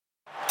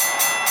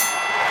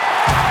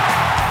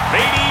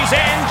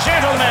Ladies and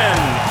gentlemen,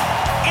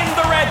 in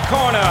the red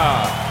corner,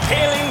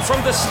 hailing from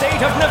the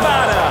state of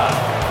Nevada,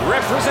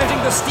 representing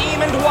the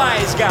Steam and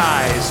Wise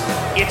Guys,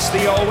 it's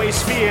the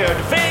always feared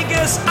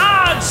Vegas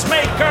Odds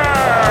Maker.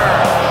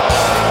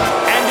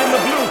 And in the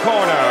blue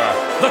corner,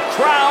 the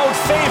crowd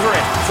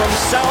favorite from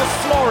South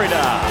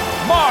Florida,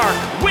 Mark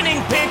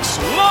Winning Picks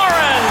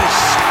Lawrence.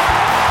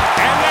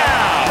 And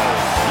now,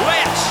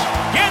 let's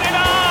get it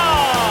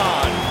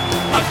on!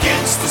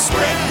 Against the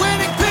Spread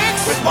Winning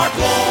Picks with Mark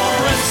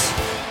Lawrence.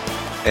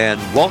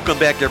 And welcome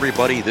back,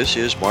 everybody. This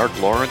is Mark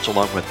Lawrence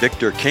along with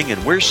Victor King,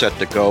 and we're set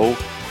to go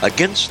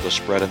against the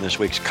spread in this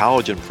week's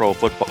college and pro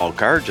football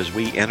cards as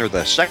we enter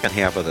the second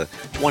half of the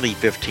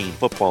 2015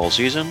 football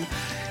season.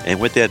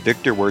 And with that,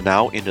 Victor, we're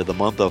now into the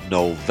month of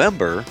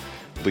November.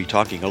 We'll be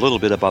talking a little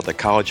bit about the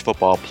College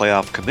Football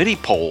Playoff Committee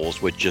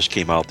polls, which just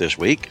came out this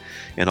week,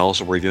 and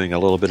also reviewing a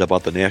little bit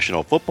about the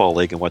National Football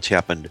League and what's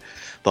happened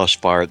thus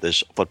far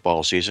this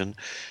football season.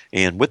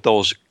 And with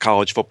those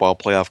College Football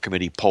Playoff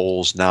Committee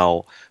polls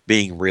now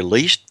being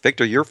released,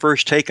 Victor, your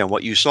first take on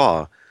what you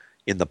saw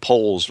in the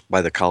polls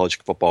by the College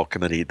Football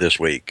Committee this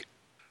week.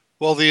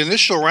 Well, the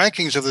initial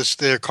rankings of this,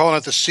 they're calling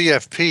it the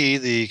CFP,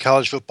 the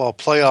College Football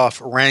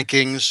Playoff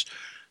Rankings,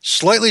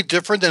 slightly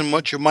different than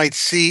what you might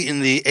see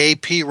in the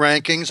AP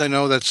rankings. I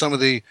know that some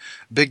of the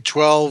Big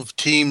 12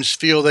 teams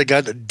feel they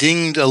got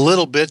dinged a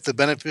little bit. The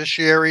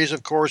beneficiaries,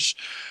 of course,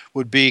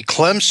 would be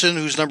Clemson,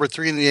 who's number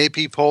 3 in the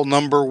AP poll,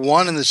 number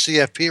 1 in the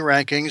CFP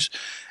rankings,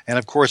 and,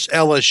 of course,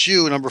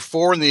 LSU, number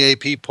 4 in the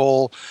AP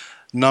poll,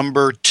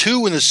 number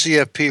 2 in the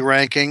CFP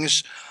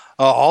rankings.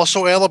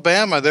 Also,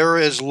 Alabama, they're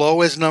as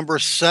low as number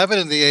 7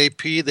 in the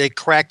AP. They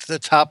cracked the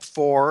top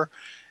 4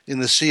 in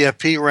the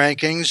CFP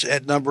rankings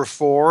at number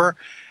 4.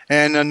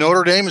 And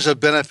Notre Dame is a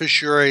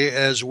beneficiary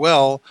as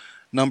well,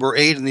 number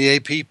 8 in the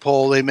AP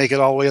poll. They make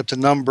it all the way up to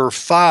number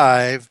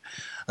 5.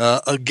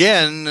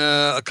 Again,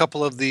 a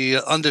couple of the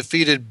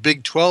undefeated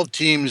Big 12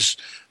 teams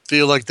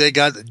feel like they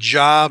got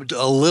jobbed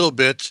a little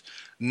bit.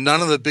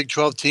 None of the Big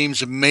 12 teams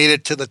have made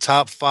it to the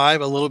top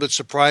 5, a little bit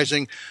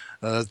surprising.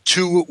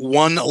 2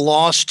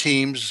 one-loss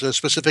teams,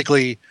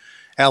 specifically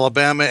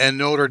Alabama and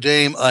Notre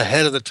Dame,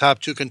 ahead of the top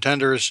 2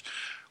 contenders,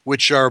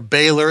 which are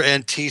Baylor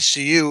and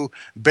TCU.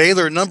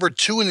 Baylor, number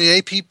 2 in the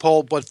AP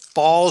poll, but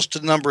falls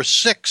to number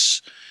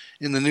 6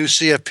 in the new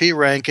CFP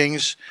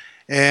rankings.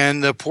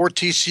 And poor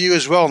TCU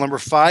as well, number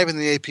 5 in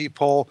the AP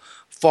poll,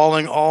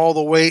 falling all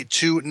the way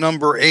to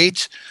number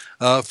 8.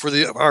 For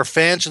our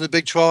fans in the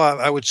Big 12,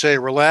 I would say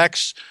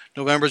relax.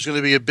 November is going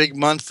to be a big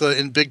month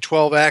in Big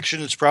 12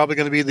 action. It's probably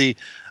going to be the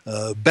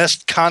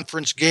best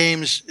conference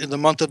games in the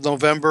month of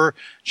November.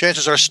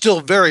 Chances are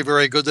still very,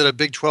 very good that a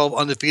Big 12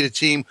 undefeated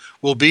team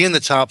will be in the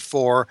top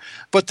 4,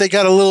 but they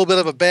got a little bit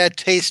of a bad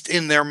taste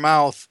in their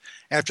mouth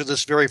after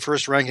this very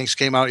first rankings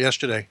came out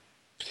yesterday.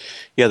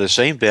 Yeah, the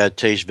same bad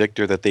taste,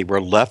 Victor, that they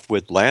were left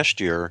with last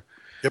year.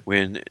 Yep.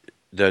 When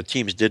the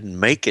teams didn't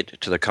make it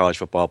to the college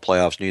football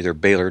playoffs, neither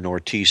Baylor nor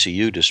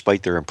TCU,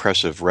 despite their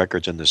impressive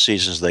records in the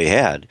seasons they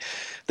had.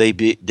 They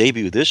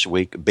debut this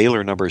week,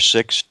 Baylor number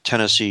 6,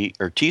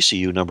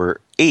 TCU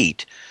number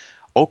 8,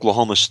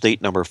 Oklahoma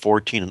State number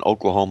 14, and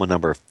Oklahoma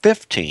number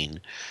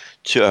 15.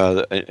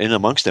 In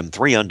amongst them,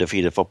 3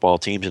 undefeated football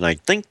teams, and I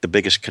think the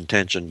biggest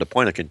contention, the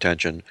point of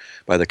contention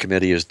by the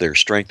committee is their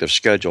strength of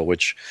schedule,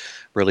 which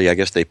really I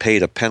guess they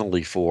paid a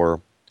penalty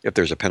for, if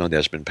there's a penalty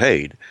that's been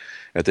paid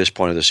at this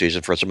point of the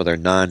season for some of their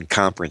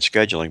non-conference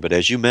scheduling. But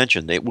as you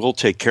mentioned, it will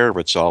take care of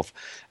itself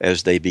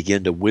as they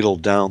begin to whittle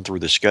down through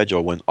the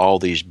schedule when all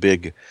these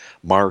big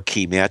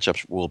marquee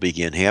matchups will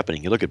begin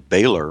happening. You look at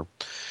Baylor,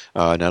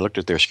 and I looked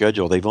at their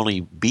schedule. They've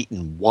only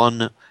beaten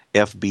 1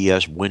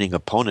 FBS winning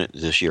opponent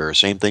this year.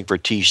 Same thing for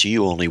TCU,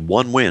 only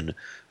 1 win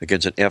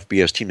against an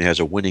FBS team that has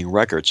a winning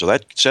record. So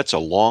that sets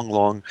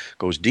a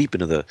goes deep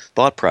into the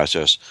thought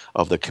process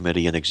of the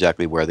committee and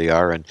exactly where they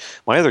are. And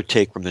my other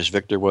take from this,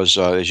 Victor, was,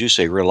 as you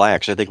say,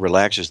 relax. I think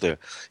relax is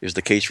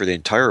the case for the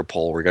entire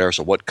poll, regardless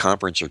of what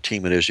conference or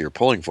team it is you're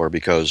polling for,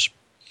 because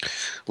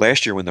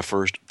last year when the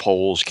first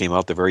polls came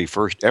out, the very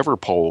first ever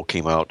poll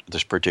came out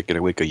this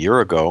particular week a year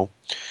ago,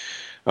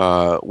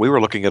 we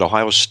were looking at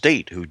Ohio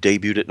State, who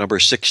debuted at number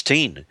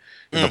 16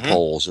 in the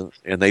polls,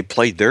 and they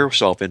played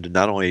themselves into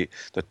not only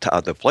the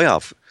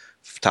playoff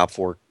top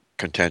 4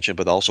 contention,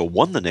 but also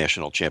won the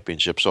national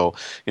championship. So,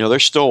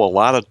 there's still a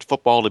lot of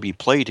football to be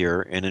played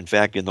here, and in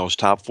fact, in those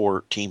top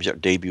 4 teams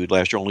that debuted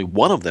last year, only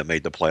one of them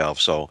made the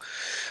playoffs. So,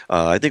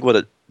 I think what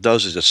it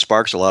does is it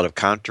sparks a lot of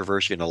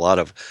controversy and a lot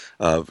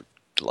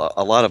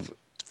of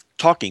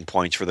talking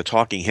points for the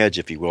talking heads,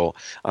 if you will,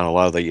 on a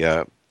lot of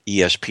the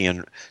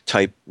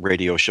ESPN-type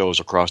radio shows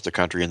across the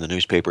country and the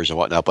newspapers and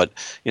whatnot. But,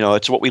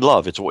 it's what we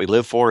love. It's what we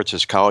live for. It's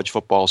this college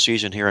football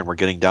season here, and we're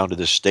getting down to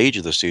this stage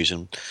of the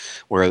season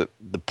where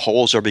the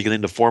polls are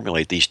beginning to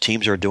formulate. These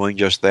teams are doing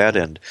just that,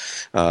 and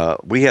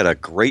we had a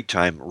great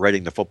time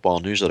writing the football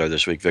newsletter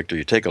this week, Victor.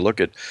 You take a look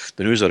at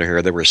the newsletter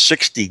here. There were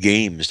 60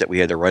 games that we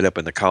had to write up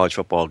in the college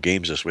football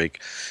games this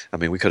week. I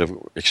mean, we could have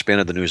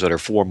expanded the newsletter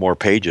 4 more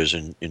pages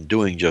in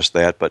doing just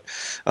that, but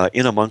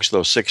in amongst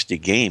those 60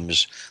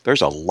 games,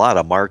 there's a lot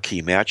of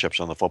marquee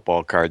matchups on the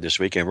football card this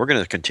weekend. We're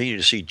going to continue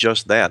to see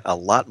just that, a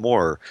lot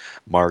more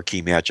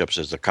marquee matchups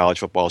as the college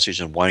football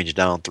season winds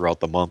down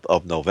throughout the month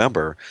of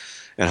November.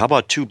 And how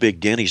about two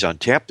big dandies on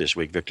tap this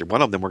week, Victor?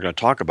 One of them we're going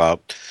to talk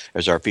about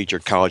as our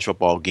featured college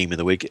football game of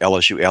the week,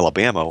 LSU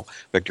Alabama.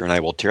 Victor and I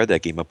will tear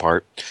that game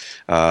apart.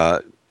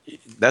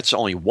 That's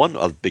only one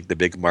of the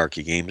big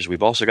marquee games.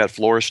 We've also got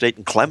Florida State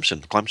and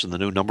Clemson. Clemson, the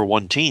new number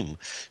one team,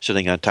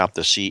 sitting on top of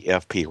the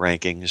CFP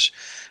rankings.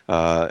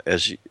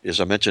 As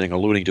I'm mentioning,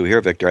 alluding to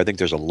here, Victor, I think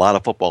there's a lot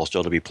of football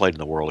still to be played in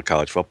the world of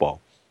college football.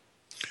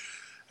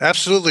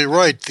 Absolutely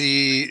right.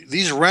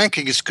 These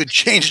rankings could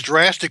change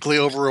drastically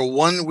over a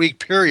 1 week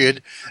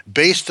period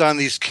based on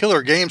these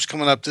killer games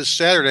coming up this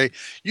Saturday.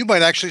 You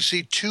might actually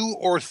see 2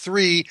 or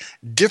 3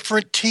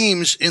 different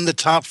teams in the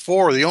top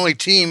 4. The only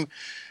team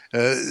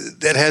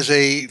that has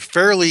a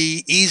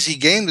fairly easy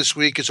game this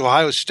week is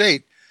Ohio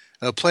State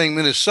playing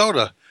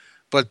Minnesota.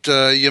 But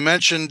you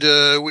mentioned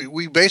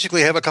we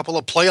basically have a couple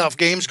of playoff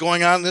games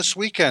going on this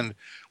weekend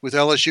with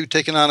LSU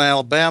taking on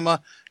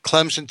Alabama,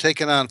 Clemson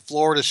taking on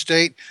Florida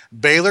State.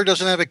 Baylor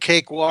doesn't have a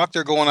cakewalk.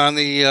 They're going on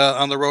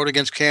the road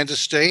against Kansas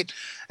State.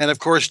 And, of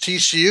course,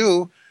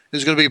 TCU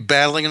is going to be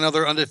battling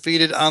another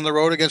undefeated on the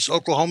road against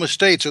Oklahoma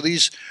State. So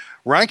these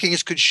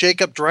rankings could shake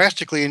up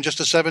drastically in just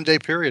a 7-day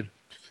period.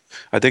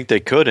 I think they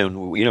could,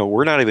 and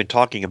we're not even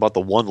talking about the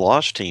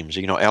one-loss teams.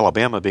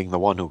 Alabama being the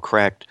one who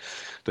cracked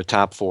the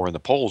top 4 in the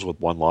polls with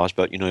 1 loss,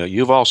 but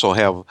you've also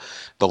have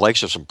the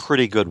likes of some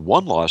pretty good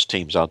one-loss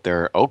teams out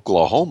there.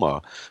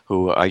 Oklahoma,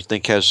 who I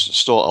think has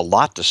still a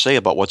lot to say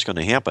about what's going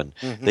to happen.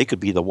 Mm-hmm. They could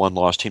be the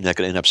one-loss team that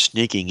could end up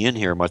sneaking in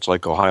here, much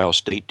like Ohio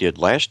State did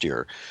last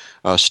year.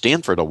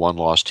 Stanford, a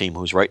one-loss team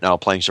who's right now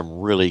playing some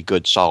really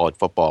good, solid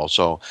football.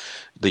 So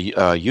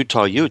the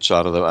Utah Utes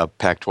out of the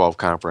Pac-12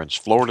 conference,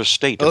 Florida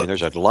State. I mean,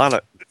 there's a lot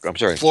of. I'm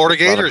sorry, Florida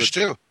Gators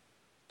too.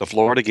 The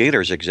Florida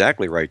Gators,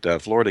 exactly right. The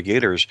Florida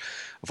Gators,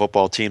 a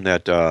football team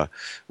that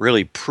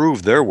really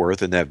proved their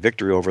worth in that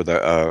victory over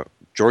the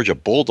Georgia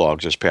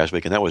Bulldogs this past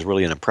week, and that was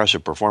really an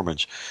impressive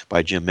performance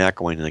by Jim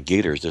McElwain and the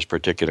Gators this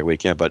particular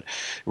weekend. But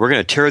we're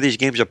going to tear these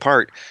games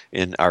apart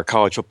in our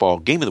college football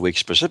game of the week,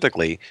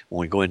 specifically when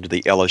we go into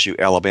the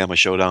LSU-Alabama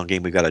showdown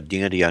game. We've got a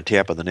dandy on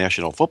tap on the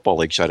National Football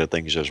League side of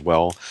things as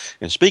well.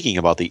 And speaking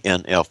about the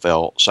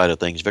NFL side of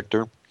things,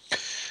 Victor,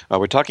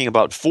 we're talking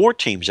about 4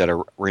 teams that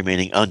are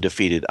remaining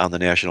undefeated on the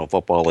National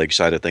Football League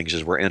side of things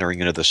as we're entering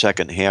into the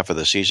second half of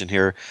the season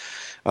here.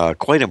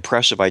 Quite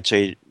impressive, I'd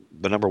say.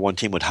 The number one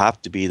team would have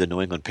to be the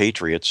New England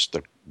Patriots.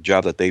 The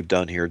job that they've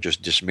done here,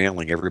 just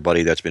dismantling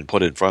everybody that's been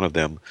put in front of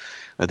them.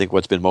 I think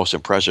what's been most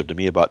impressive to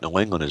me about New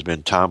England has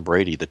been Tom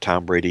Brady, the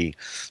Tom Brady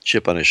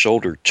chip on his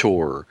shoulder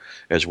tour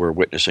as we're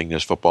witnessing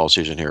this football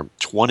season here.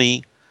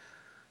 20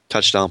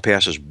 touchdown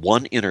passes,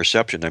 1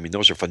 interception. I mean,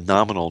 those are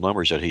phenomenal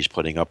numbers that he's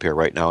putting up here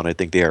right now, and I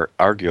think they are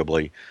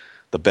arguably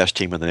the best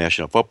team in the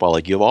National Football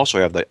League. You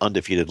also have the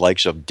undefeated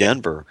likes of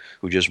Denver,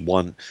 who just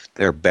won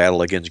their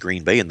battle against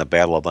Green Bay in the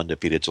Battle of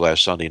Undefeateds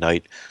last Sunday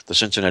night. The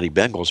Cincinnati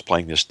Bengals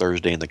playing this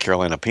Thursday, and the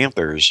Carolina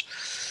Panthers.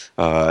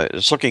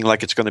 It's looking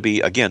like it's going to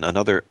be, again,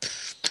 another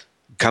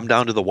come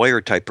down to the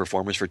wire type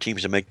performance for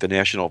teams to make the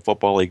National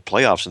Football League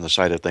playoffs on the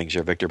side of things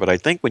here, Victor. But I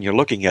think when you're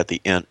looking at the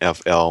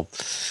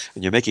NFL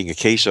and you're making a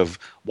case of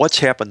what's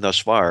happened thus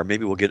far,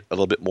 maybe we'll get a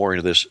little bit more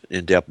into this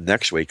in depth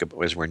next week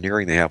as we're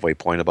nearing the halfway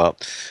point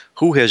about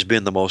who has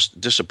been the most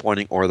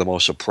disappointing or the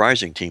most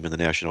surprising team in the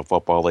National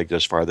Football League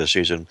thus far this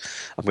season.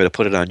 I'm going to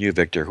put it on you,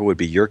 Victor. Who would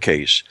be your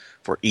case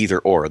for either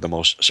or, the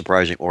most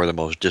surprising or the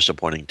most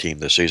disappointing team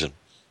this season?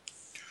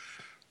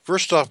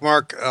 First off,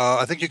 Mark,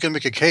 I think you can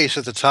make a case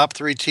that the top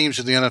 3 teams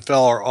in the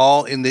NFL are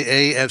all in the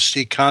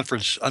AFC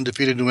conference: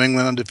 undefeated New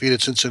England,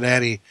 undefeated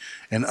Cincinnati,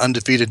 and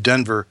undefeated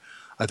Denver.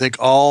 I think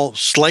all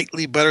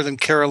slightly better than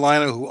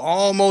Carolina, who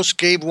almost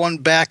gave one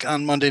back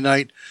on Monday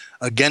night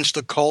against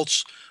the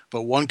Colts.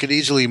 But one could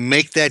easily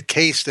make that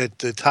case that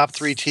the top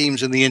 3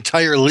 teams in the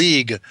entire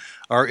league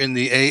are in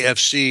the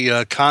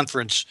AFC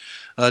conference.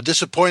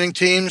 Disappointing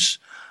teams,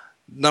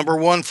 number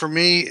one for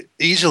me,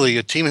 easily,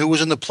 a team who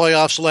was in the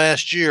playoffs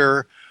last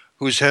year,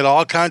 who's had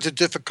all kinds of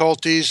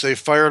difficulties. They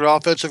fired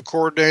offensive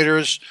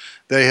coordinators.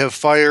 They have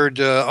fired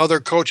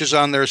other coaches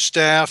on their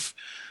staff.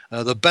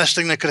 The best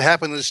thing that could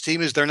happen to this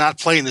team is they're not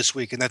playing this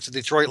week, and that's the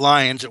Detroit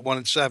Lions at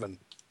 1-7.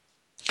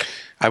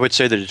 I would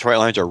say the Detroit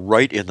Lions are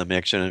right in the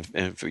mix. And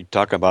if we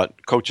talk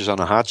about coaches on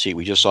the hot seat,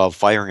 we just saw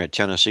firing at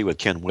Tennessee with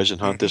Ken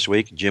Whisenhunt this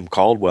week. Jim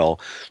Caldwell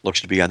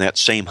looks to be on that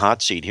same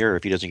hot seat here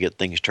if he doesn't get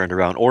things turned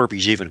around, or if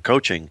he's even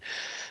coaching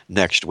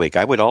next week.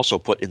 I would also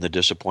put in the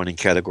disappointing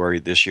category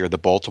this year the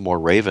Baltimore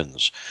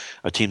Ravens,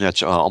 a team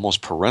that's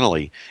almost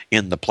perennially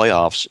in the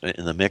playoffs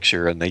in the mix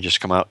here, and they just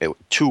come out at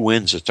 2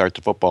 wins to start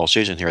the football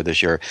season here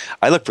this year.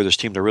 I look for this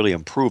team to really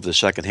improve the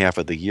second half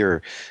of the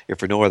year. If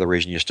for no other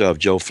reason, you still have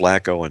Joe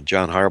Flacco and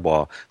John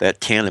Harbaugh,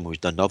 that tandem who's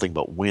done nothing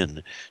but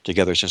win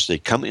together since they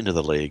come into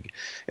the league.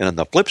 And on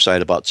the flip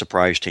side about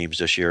surprise teams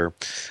this year,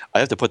 I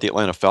have to put the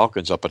Atlanta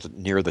Falcons up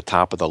near the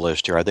top of the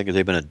list here. I think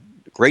they've been a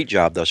great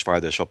job thus far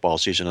this football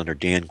season under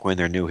Dan Quinn,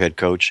 their new head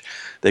coach.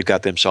 They've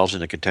got themselves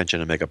into contention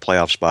to make a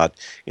playoff spot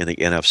in the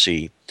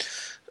NFC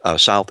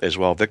South as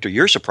well. Victor,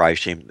 your surprise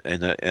team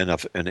in the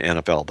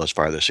NFL thus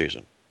far this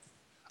season?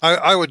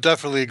 I would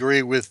definitely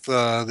agree with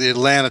the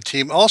Atlanta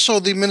team. Also,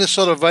 the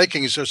Minnesota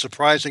Vikings are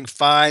surprising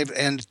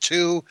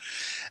 5-2.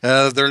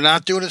 They're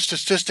not doing it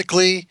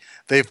statistically.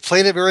 They've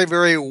played a very,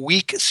 very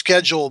weak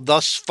schedule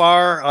thus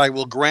far. I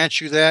will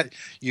grant you that.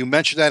 You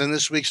mentioned that in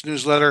this week's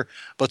newsletter,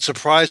 but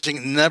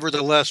surprising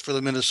nevertheless for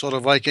the Minnesota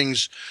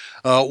Vikings.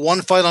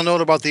 One final note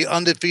about the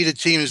undefeated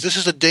teams. This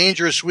is a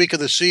dangerous week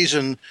of the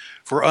season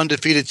for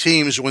undefeated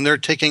teams when they're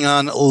taking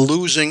on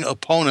losing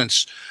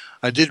opponents.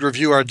 I did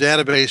review our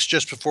database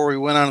just before we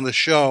went on the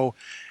show,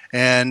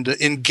 and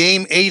in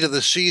Game 8 of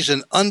the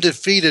season,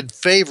 undefeated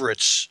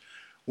favorites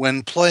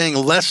when playing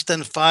less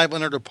than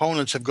 500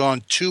 opponents have gone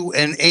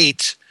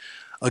 2-8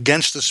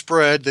 against the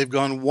spread. They've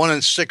gone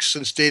 1-6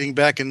 since dating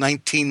back in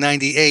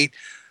 1998.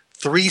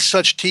 3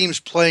 such teams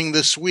playing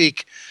this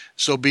week.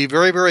 So be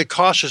very, very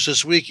cautious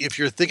this week if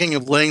you're thinking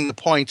of laying the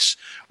points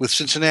with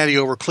Cincinnati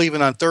over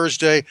Cleveland on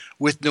Thursday,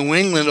 with New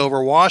England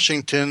over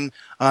Washington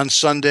on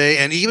Sunday,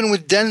 and even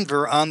with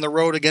Denver on the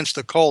road against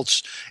the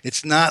Colts.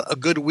 It's not a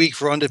good week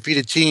for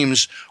undefeated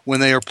teams when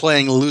they are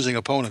playing losing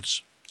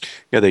opponents.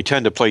 Yeah, they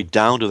tend to play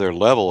down to their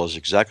level is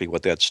exactly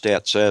what that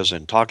stat says.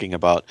 And talking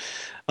about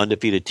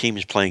undefeated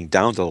teams playing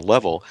down to the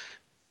level,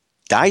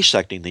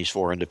 dissecting these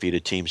 4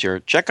 undefeated teams here,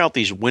 check out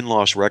these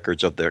win-loss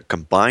records of their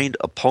combined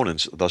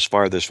opponents thus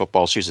far this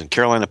football season.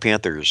 Carolina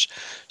Panthers,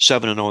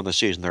 7-0 in the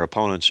season. Their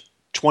opponents,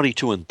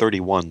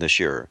 22-31 this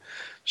year.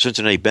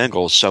 Cincinnati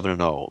Bengals,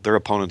 7-0. Their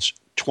opponents,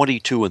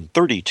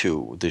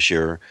 22-32 this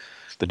year.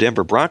 The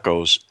Denver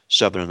Broncos,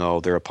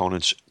 7-0. Their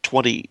opponents,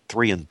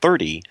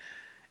 23-30.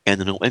 And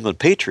the New England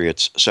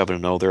Patriots,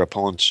 7-0. Their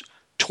opponents,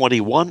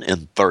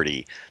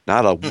 21-30.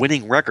 Not a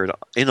winning record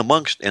in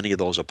amongst any of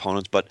those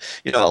opponents, but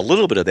a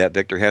little bit of that,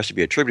 Victor, has to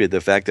be attributed to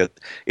the fact that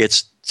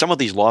some of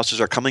these losses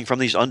are coming from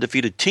these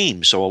undefeated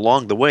teams. So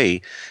along the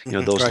way,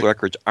 those right.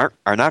 records are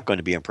not going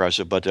to be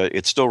impressive, but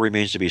it still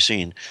remains to be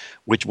seen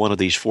which one of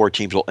these 4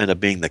 teams will end up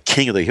being the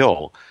king of the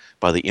hill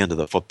by the end of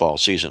the football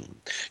season.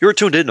 You're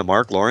tuned in to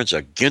Mark Lawrence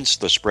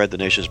Against the Spread, the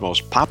nation's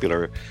most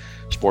popular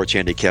sports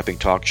handicapping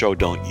talk show.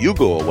 Don't you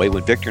go away.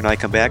 When Victor and I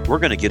come back, we're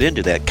going to get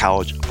into that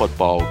college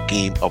football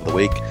game of the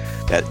week,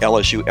 that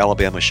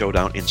LSU-Alabama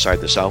showdown inside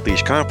the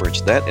Southeast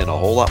Conference. That and a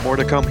whole lot more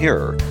to come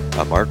here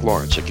on Mark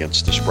Lawrence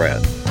Against the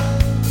Spread.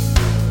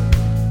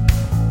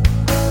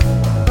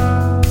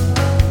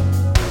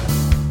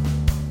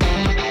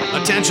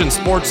 Attention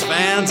sports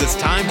fans, it's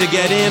time to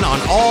get in on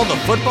all the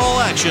football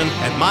action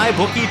at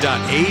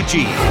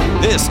MyBookie.ag.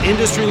 This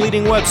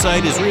industry-leading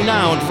website is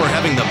renowned for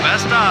having the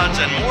best odds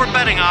and more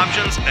betting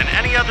options than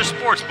any other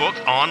sportsbook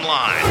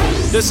online.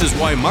 This is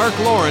why Mark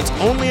Lawrence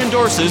only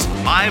endorses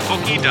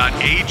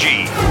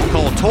MyBookie.ag.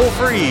 Call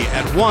toll-free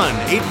at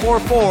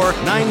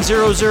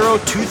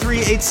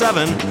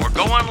 1-844-900-2387 or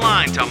go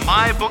online to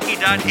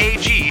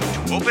MyBookie.ag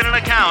to open an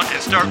account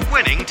and start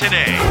winning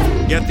today.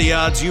 Get the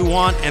odds you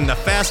want and the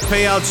fast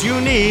payouts you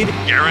need,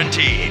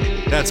 guaranteed.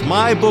 That's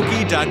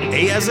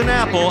MyBookie.A as in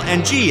Apple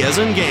and G as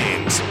in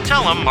games.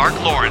 Tell them Mark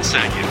Lawrence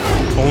sent you.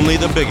 Only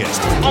the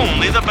biggest,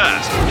 only the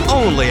best,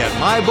 only at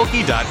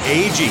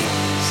MyBookie.ag.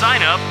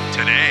 Sign up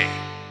today.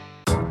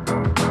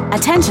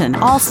 Attention,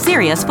 all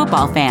serious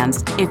football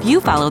fans. If you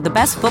follow the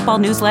best football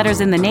newsletters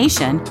in the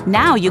nation,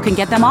 now you can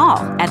get them all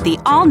at the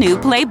all-new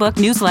Playbook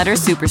Newsletter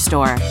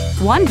Superstore.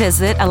 One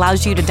visit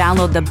allows you to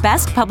download the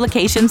best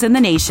publications in the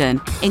nation,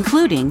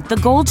 including the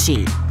Gold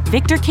Sheet,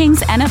 Victor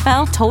King's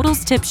NFL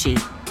Totals Tip Sheet,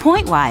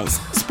 Pointwise,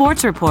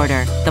 Sports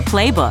Reporter, the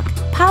Playbook,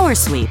 Power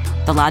Sweep,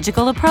 The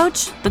Logical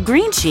Approach, the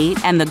Green Sheet,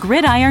 and the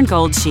Gridiron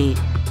Gold Sheet.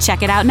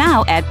 Check it out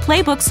now at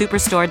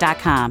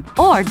PlaybookSuperstore.com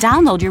or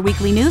download your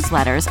weekly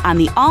newsletters on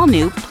the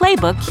all-new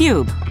Playbook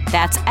Cube.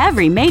 That's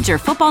every major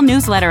football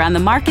newsletter on the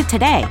market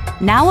today,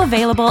 now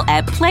available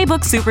at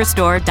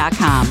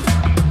PlaybookSuperstore.com.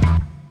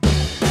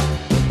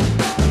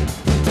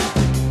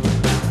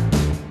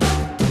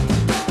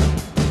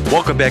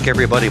 Welcome back,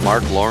 everybody.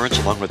 Mark Lawrence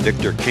along with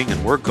Victor King,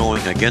 and we're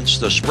going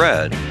against the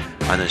spread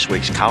on this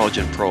week's college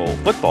and pro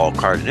football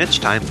card, and it's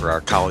time for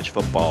our college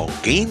football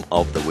game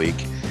of the week.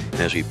 And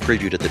as we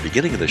previewed at the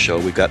beginning of the show,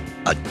 we've got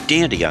a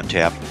dandy on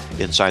tap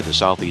inside the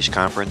Southeast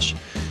Conference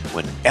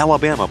when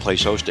Alabama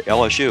plays host to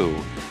LSU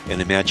in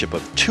a matchup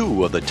of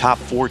 2 of the top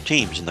 4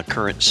 teams in the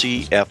current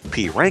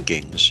CFP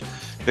rankings.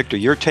 Victor,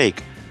 your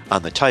take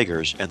on the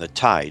Tigers and the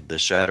Tide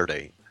this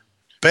Saturday.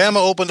 Bama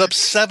opened up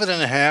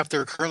 7.5.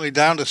 They're currently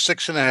down to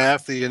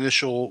 6.5. The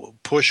initial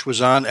push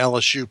was on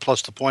LSU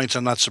plus the points.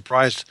 I'm not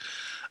surprised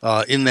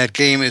in that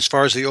game. As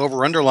far as the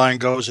over-under line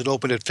goes, it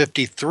opened at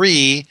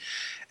 53,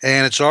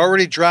 and it's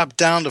already dropped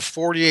down to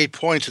 48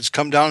 points. It's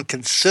come down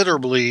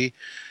considerably,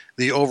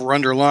 the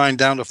over-under line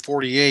down to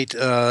 48.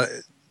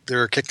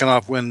 They're kicking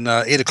off when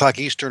 8 o'clock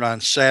Eastern on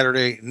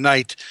Saturday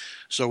night.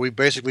 So we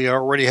basically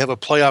already have a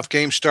playoff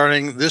game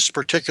starting this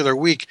particular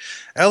week.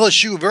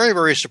 LSU, very,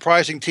 very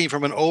surprising team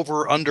from an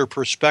over-under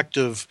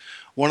perspective.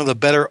 One of the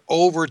better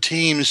over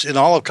teams in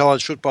all of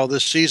college football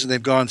this season.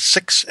 They've gone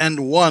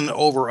 6-1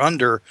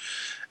 over-under.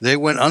 They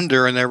went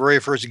under in their very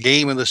first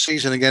game of the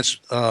season against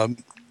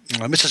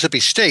Mississippi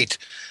State.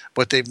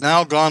 But they've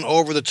now gone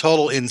over the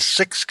total in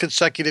 6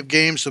 consecutive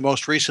games. The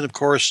most recent, of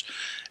course,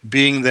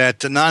 being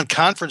that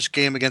non-conference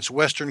game against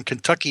Western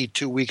Kentucky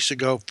 2 weeks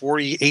ago,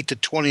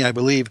 48-20, I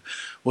believe,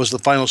 was the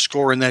final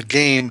score in that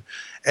game.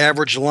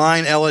 Average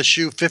line,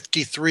 LSU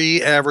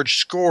 53, average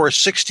score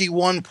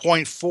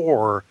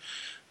 61.4.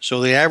 So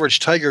the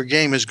average Tiger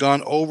game has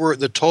gone over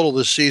the total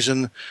this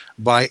season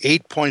by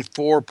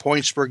 8.4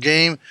 points per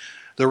game.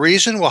 The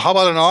reason? Well, how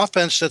about an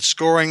offense that's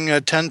scoring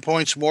 10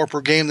 points more per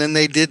game than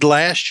they did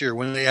last year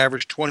when they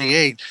averaged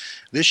 28?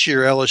 This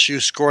year, LSU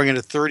scoring at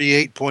a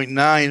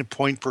 38.9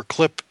 point per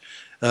clip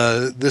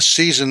this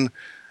season.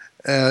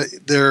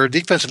 Their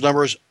defensive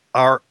numbers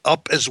are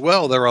up as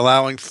well. They're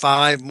allowing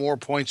 5 more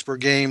points per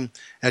game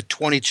at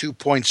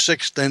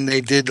 22.6 than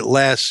they did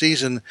last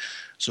season.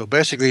 So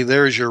basically,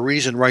 there's your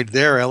reason right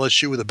there.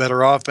 LSU with a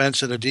better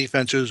offense and a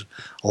defense who's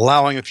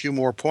allowing a few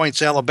more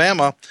points.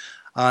 Alabama,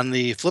 on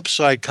the flip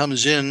side,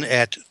 comes in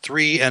at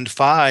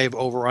 3-5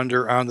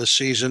 over-under on the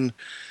season.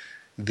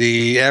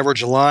 The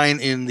average line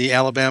in the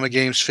Alabama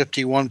games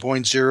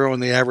 51.0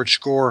 and the average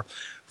score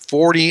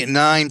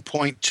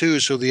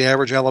 49.2. So the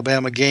average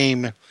Alabama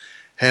game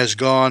has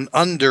gone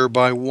under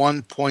by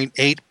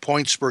 1.8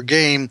 points per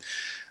game.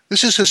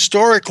 This is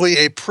historically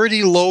a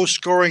pretty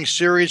low-scoring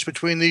series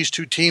between these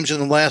two teams in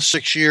the last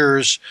 6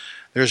 years.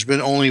 There's been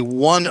only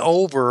 1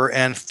 over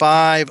and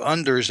 5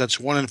 unders. That's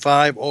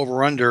 1-5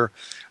 over-under.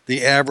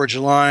 The average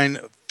line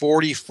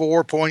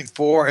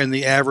 44.4 and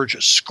the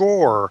average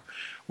score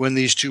when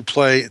these two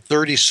play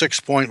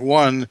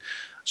 36.1.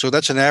 So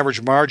that's an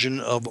average margin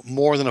of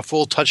more than a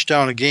full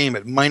touchdown a game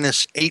at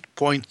minus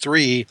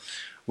 8.3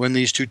 when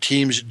these two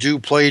teams do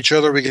play each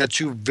other. We got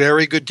 2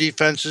 very good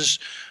defenses,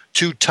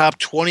 2 top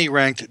 20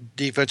 ranked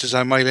defenses,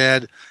 I might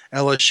add.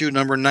 LSU,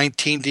 number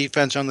 19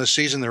 defense on the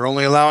season. They're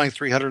only allowing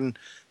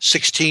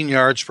 316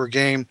 yards per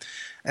game.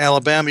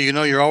 Alabama, you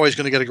know you're always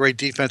going to get a great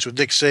defense with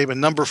Nick Saban.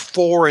 Number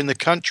 4 in the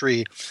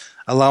country,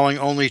 allowing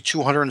only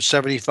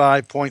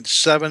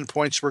 275.7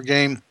 points per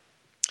game.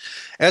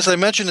 As I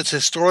mentioned, it's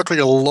historically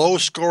a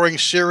low-scoring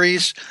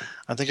series.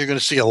 I think you're going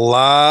to see a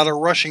lot of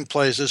rushing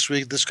plays this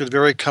week. This could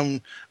very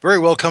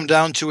well come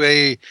down to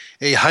a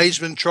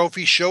Heisman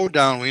Trophy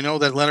showdown. We know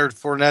that Leonard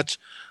Fournette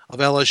of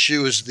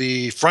LSU is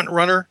the front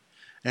runner,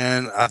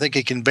 and I think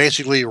he can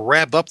basically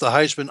wrap up the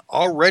Heisman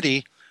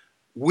already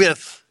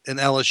with an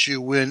LSU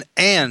win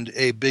and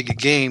a big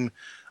game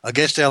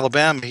against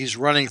Alabama. He's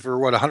running for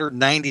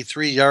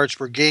 193 yards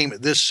per game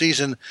this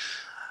season.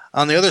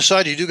 On the other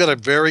side, you do got a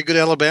very good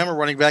Alabama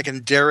running back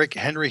in Derrick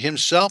Henry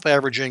himself,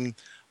 averaging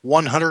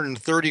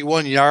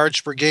 131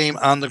 yards per game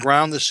on the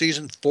ground this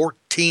season,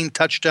 14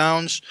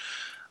 touchdowns.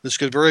 This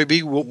could very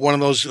be one of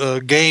those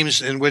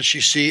games in which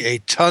you see a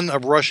ton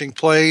of rushing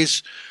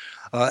plays.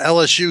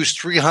 LSU's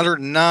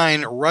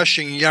 309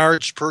 rushing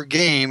yards per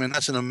game, and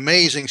that's an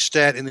amazing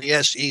stat in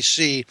the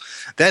SEC.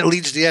 That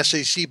leads the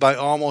SEC by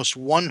almost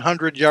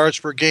 100 yards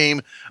per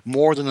game,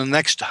 more than the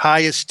next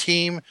highest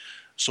team.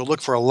 So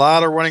look for a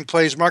lot of running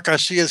plays. Mark, I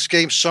see this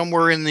game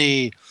somewhere in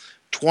the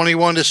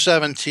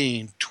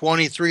 21-17,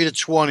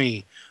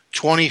 23-20,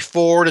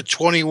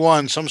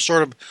 24-21, some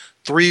sort of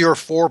 3 or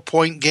 4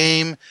 point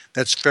game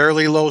that's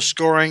fairly low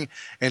scoring.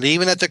 And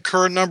even at the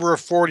current number of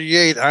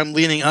 48, I'm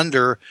leaning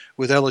under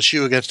with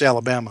LSU against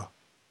Alabama.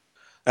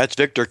 That's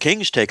Victor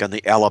King's take on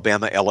the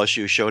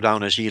Alabama-LSU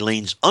showdown as he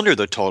leans under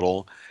the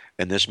total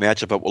in this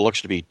matchup of what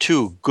looks to be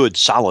 2 good,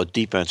 solid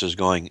defenses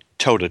going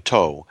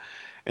toe-to-toe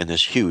in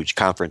this huge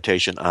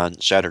confrontation on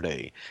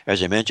Saturday.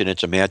 As I mentioned,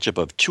 it's a matchup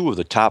of 2 of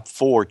the top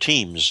 4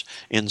 teams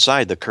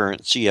inside the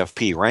current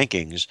CFP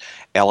rankings.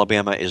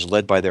 Alabama is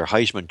led by their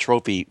Heisman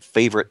Trophy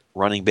favorite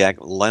running back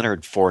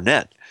Leonard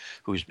Fournette,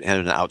 who's had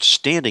an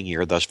outstanding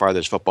year thus far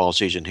this football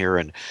season here.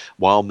 And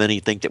while many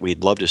think that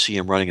we'd love to see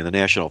him running in the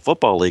National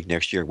Football League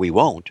next year, we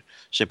won't,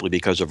 simply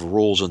because of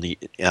rules in the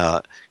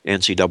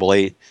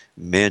NCAA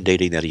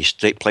mandating that he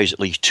plays at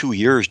least 2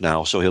 years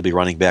now, so he'll be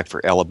running back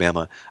for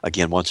Alabama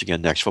once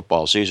again next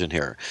football season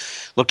here.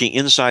 Looking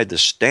inside the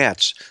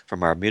stats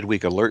from our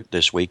midweek alert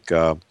this week,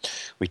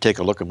 we take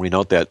a look and we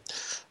note that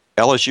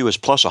LSU is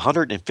plus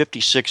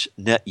 156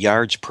 net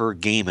yards per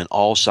game in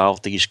all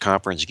Southeast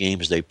Conference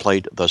games they've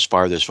played thus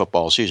far this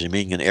football season,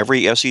 meaning in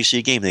every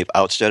SEC game they've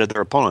outstated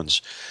their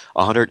opponents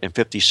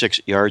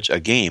 156 yards a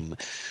game.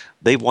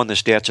 They've won the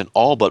stats in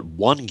all but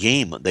 1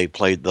 game they've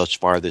played thus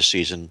far this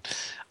season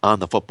on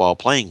the football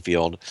playing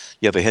field.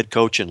 You have a head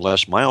coach in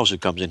Les Miles who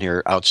comes in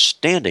here,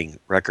 outstanding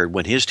record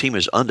when his team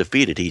is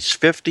undefeated. He's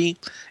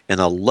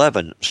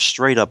 50-11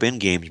 straight up in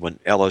games when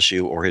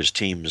LSU or his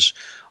teams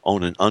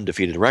own an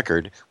undefeated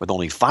record, with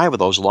only 5 of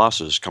those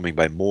losses coming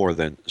by more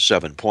than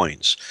 7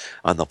 points.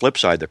 On the flip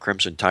side, the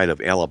Crimson Tide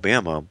of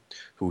Alabama,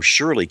 who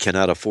surely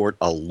cannot afford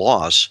a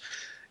loss,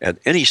 at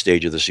any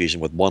stage of the season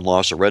with one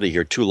loss already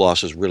here. 2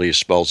 losses really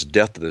spells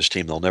death to this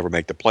team. They'll never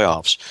make the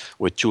playoffs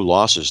with 2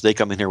 losses. They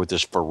come in here with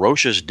this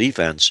ferocious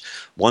defense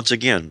once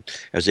again,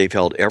 as they've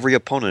held every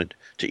opponent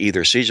to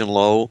either season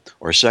low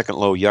or second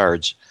low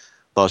yards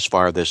thus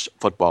far this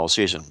football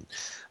season.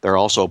 They're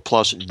also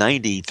plus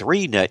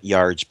 93 net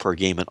yards per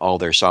game in all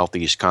their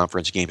Southeast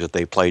Conference games that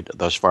they played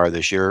thus far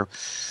this year.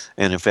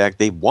 And in fact,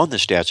 they've won the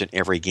stats in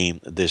every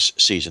game this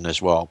season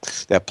as well.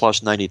 That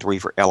plus 93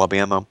 for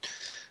Alabama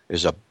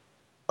is a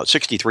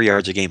 63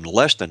 yards a game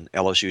less than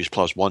LSU's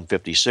plus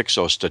 156.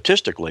 So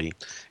statistically,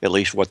 at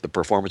least what the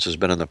performance has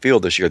been on the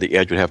field this year, the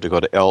edge would have to go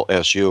to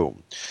LSU.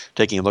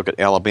 Taking a look at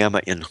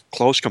Alabama in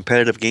close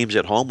competitive games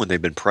at home when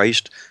they've been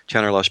priced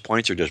 10 or less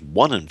points, they're just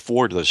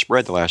 1-4 to the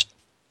spread the last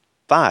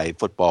 5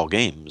 football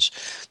games.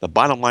 The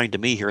bottom line to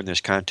me here in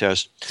this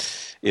contest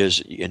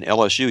is in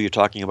LSU, you're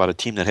talking about a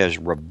team that has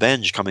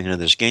revenge coming into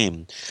this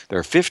game.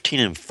 They're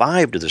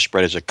 15-5 to the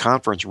spread as a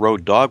conference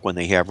road dog when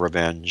they have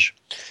revenge,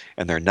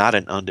 and they're not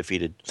an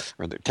undefeated,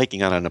 or they're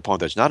taking on an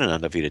opponent that's not an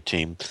undefeated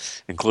team,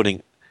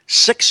 including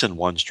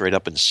 6-1 straight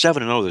up and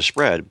 7-0 the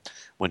spread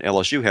when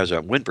LSU has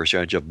a win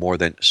percentage of more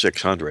than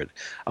 600.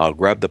 I'll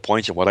grab the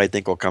points, and what I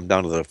think will come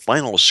down to the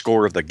final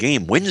score of the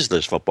game wins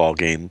this football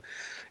game.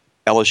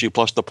 LSU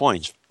plus the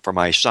points for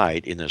my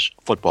side in this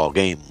football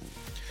game.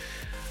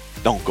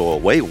 Don't go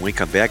away. When we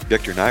come back,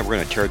 Victor and I, we're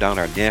going to tear down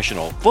our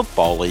National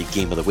Football League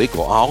Game of the Week.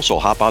 We'll also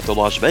hop out to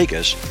Las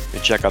Vegas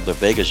and check out the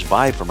Vegas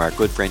Vibe from our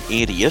good friend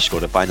Andy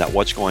Iskoe to find out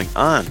what's going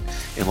on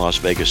in Las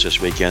Vegas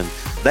this weekend.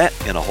 That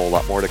and a whole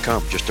lot more to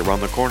come just around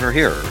the corner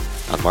here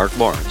on Mark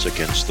Lawrence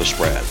Against the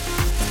Spread.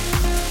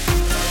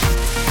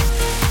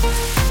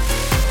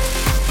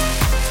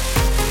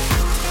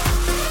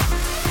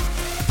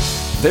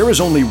 There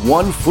is only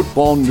one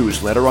football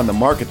newsletter on the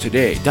market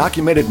today,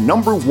 documented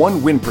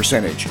 #1 win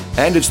percentage,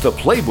 and it's the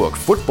Playbook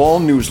Football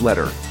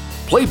Newsletter.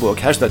 Playbook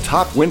has the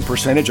top win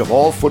percentage of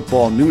all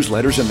football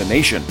newsletters in the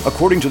nation,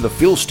 according to the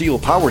Phil Steele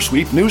Power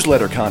Sweep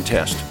newsletter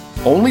contest.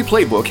 Only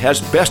Playbook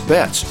has best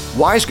bets,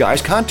 wise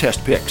guys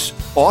contest picks,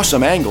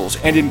 awesome angles,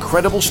 and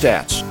incredible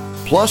stats.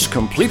 Plus,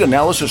 complete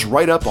analysis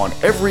write-up on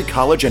every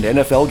college and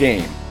NFL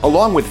game,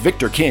 along with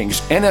Victor King's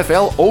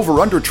NFL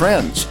over-under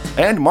trends,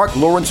 and Mark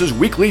Lawrence's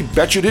weekly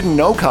Bet You Didn't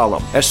Know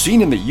column, as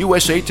seen in the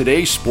USA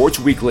Today Sports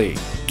Weekly.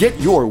 Get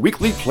your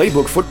weekly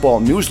Playbook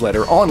football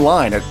newsletter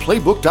online at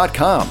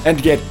playbook.com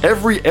and get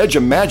every edge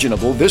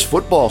imaginable this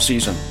football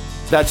season.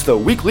 That's the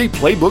weekly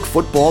Playbook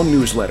football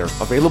newsletter,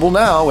 available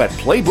now at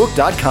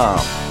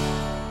playbook.com.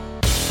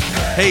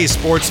 Hey,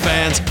 sports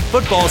fans,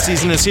 football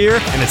season is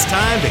here, and it's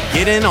time to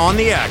get in on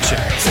the action.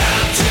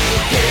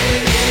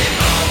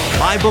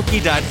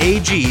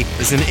 MyBookie.ag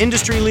is an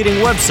industry-leading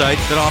website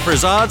that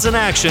offers odds and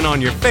action on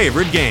your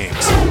favorite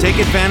games. Take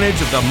advantage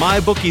of the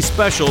MyBookie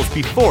specials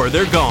before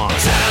they're gone.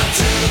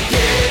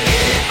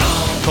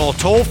 Call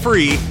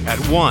toll-free at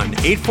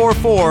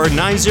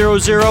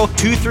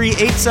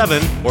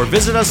 1-844-900-2387 or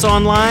visit us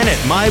online at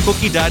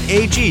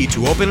mybookie.ag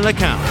to open an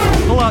account.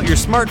 Pull out your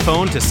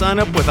smartphone to sign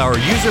up with our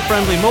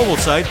user-friendly mobile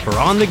site for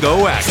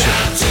on-the-go action.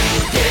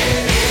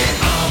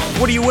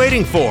 What are you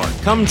waiting for?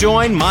 Come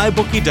join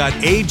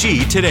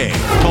mybookie.ag today.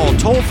 Call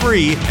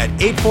toll-free at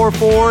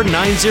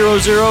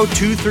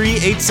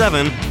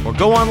 844-900-2387 or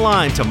go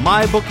online to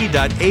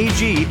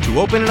mybookie.ag to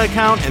open an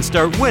account and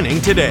start winning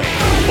today.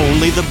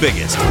 Only the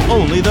biggest,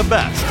 only the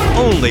best,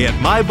 only at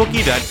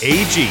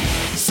mybookie.ag.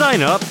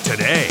 Sign up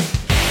today.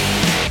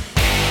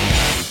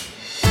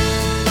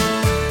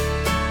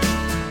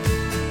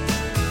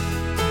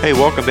 Hey,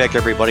 welcome back,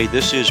 everybody.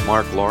 This is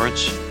Mark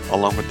Lawrence,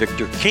 along with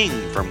Victor King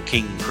from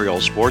King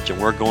Creole Sports,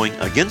 and we're going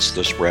against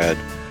the spread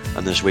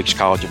on this week's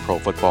college and pro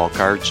football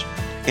cards.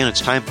 And it's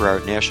time for our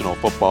National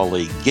Football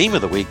League Game of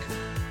the Week.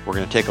 We're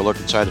going to take a look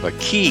inside of a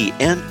key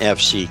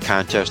NFC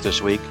contest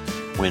this week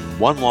when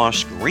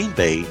one-loss Green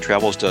Bay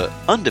travels to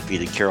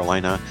undefeated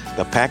Carolina,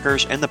 the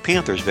Packers and the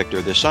Panthers,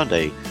 Victor, this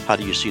Sunday. How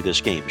do you see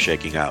this game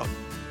shaking out?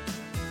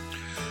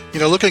 You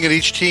know, looking at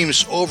each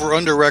team's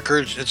over-under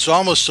records, it's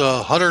almost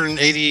a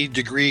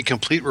 180-degree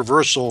complete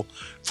reversal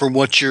from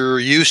what you're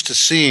used to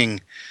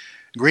seeing.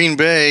 Green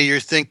Bay,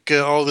 you think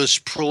all this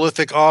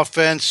prolific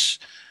offense,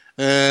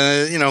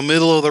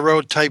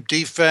 middle-of-the-road type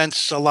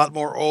defense, a lot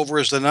more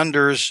overs than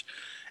unders,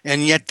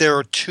 and yet there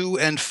are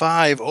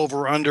 2-5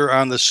 over-under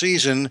on the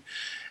season.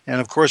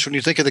 And, of course, when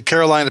you think of the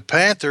Carolina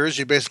Panthers,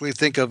 you basically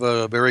think of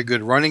a very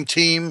good running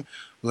team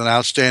with an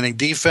outstanding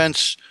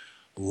defense,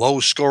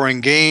 low-scoring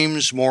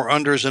games, more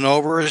unders than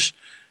overs,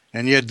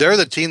 and yet they're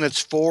the team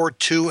that's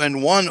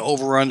 4-2-1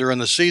 over-under in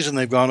the season.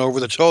 They've gone over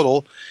the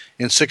total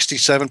in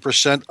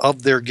 67%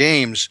 of their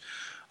games.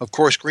 Of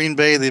course, Green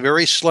Bay, the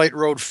very slight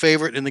road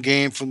favorite in the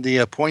game from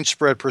the point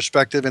spread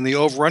perspective, and the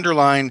over-under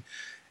line,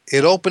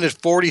 it opened at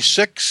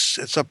 46.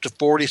 It's up to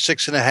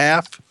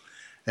 46.5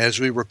 as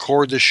we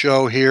record the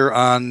show here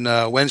on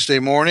Wednesday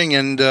morning,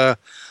 and I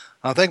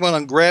think I'm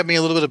going to grab me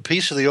a little bit of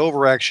piece of the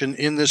overaction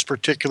in this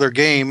particular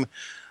game.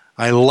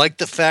 I like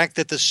the fact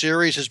that the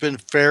series has been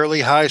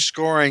fairly high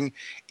scoring.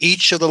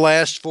 Each of the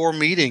last 4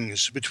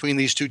 meetings between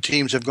these two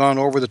teams have gone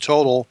over the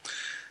total.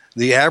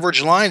 The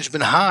average line's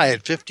been high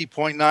at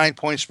 50.9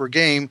 points per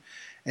game,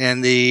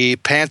 and the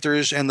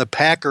Panthers and the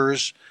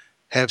Packers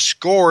have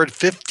scored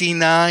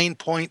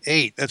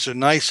 59.8. That's a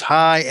nice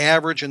high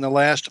average in the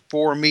last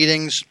 4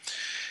 meetings.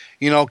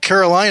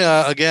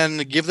 Carolina, again,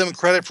 give them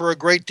credit for a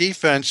great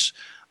defense,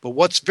 but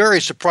what's very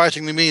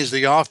surprising to me is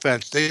the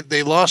offense.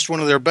 They lost one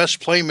of their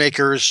best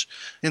playmakers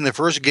in the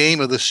first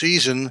game of the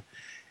season,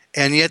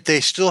 and yet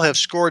they still have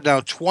scored now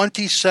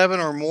 27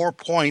 or more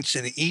points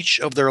in each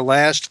of their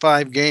last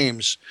 5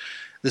 games.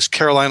 This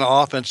Carolina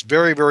offense,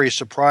 very, very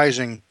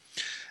surprising.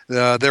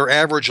 Their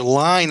average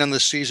line on the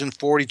season,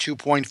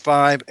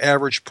 42.5.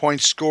 Average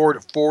points scored,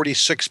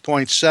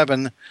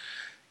 46.7.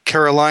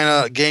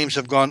 Carolina games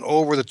have gone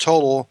over the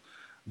total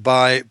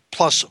by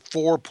plus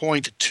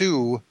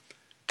 4.2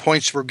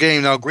 points per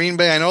game. Now, Green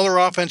Bay, I know their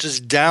offense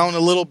is down a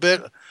little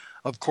bit.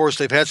 Of course,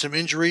 they've had some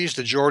injuries.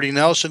 The Jordy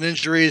Nelson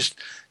injuries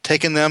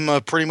taken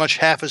them pretty much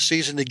half a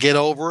season to get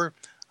over.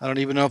 I don't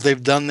even know if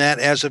they've done that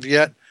as of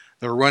yet.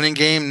 Their running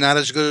game, not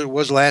as good as it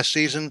was last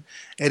season.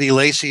 Eddie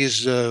Lacy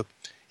is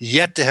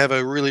yet to have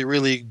a really,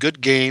 really good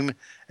game.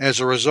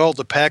 As a result,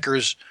 the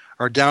Packers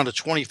are down to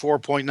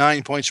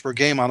 24.9 points per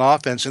game on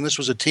offense. And this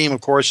was a team, of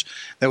course,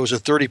 that was a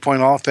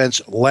 30-point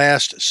offense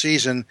last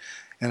season.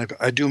 And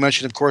I do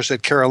mention, of course,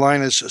 that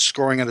Carolina's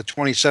scoring at a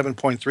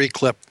 27.3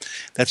 clip.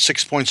 That's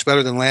 6 points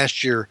better than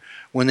last year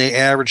when they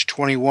averaged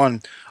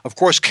 21. Of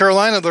course,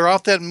 Carolina, they're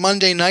off that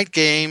Monday night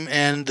game.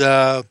 And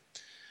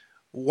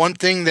one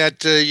thing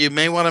that you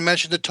may want to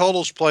mention to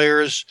totals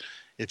players,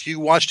 if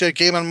you watched that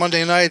game on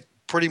Monday night,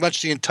 pretty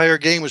much the entire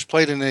game was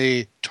played in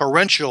a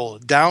torrential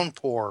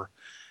downpour.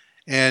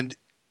 And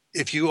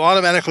if you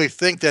automatically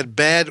think that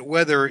bad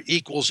weather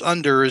equals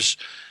unders,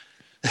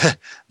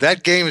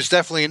 that game is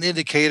definitely an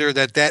indicator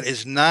that that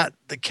is not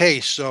the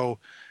case. So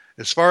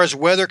as far as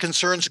weather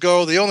concerns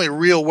go, the only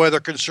real weather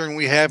concern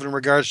we have in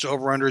regards to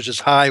over-unders is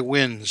high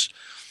winds.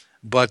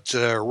 But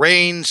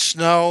rain,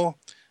 snow,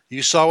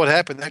 you saw what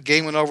happened. That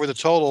game went over the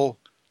total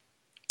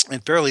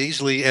and fairly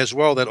easily as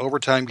well, that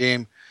overtime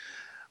game.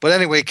 But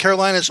anyway,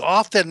 Carolina's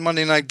off that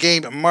Monday night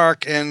game,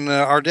 Mark, and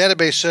our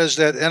database says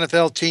that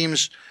NFL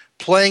teams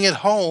playing at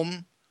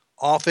home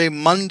off a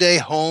Monday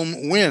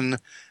home win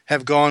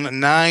have gone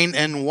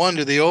 9-1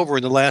 to the over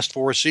in the last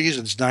 4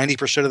 seasons.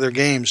 90% of their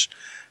games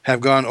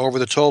have gone over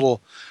the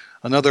total.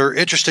 Another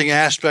interesting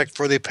aspect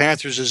for the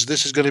Panthers is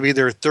this is going to be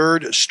their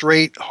 3rd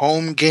straight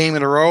home game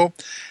in a row.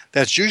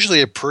 That's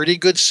usually a pretty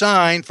good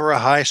sign for a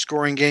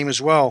high-scoring game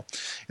as well.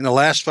 In the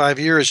last 5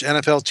 years,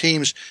 NFL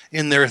teams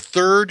in their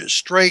 3rd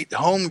straight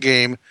home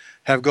game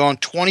have gone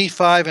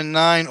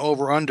 25-9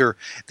 over/under.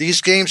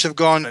 These games have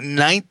gone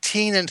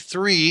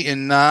 19-3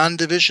 in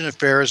non-division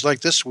affairs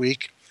like this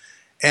week,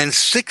 and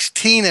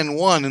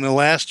 16-1 in the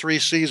last 3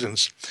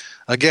 seasons.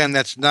 Again,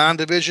 that's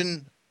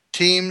non-division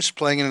teams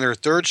playing in their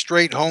 3rd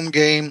straight home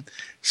game,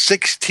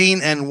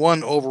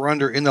 16-1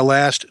 over/under in the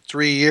last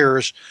 3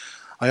 years.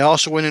 I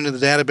also went into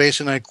the database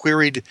and I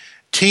queried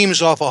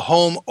teams off a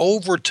home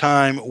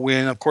overtime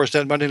win. Of course,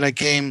 that Monday night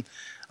game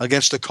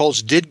against the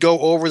Colts did go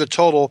over the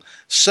total.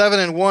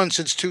 7-1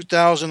 since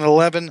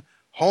 2011.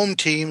 Home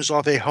teams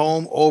off a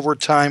home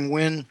overtime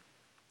win.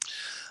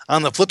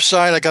 On the flip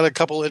side, I got a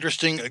couple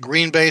interesting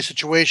Green Bay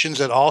situations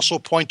that also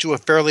point to a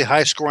fairly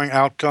high-scoring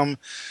outcome.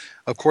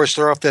 Of course,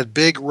 they're off that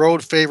big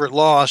road favorite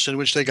loss in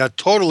which they got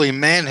totally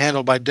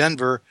manhandled by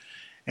Denver.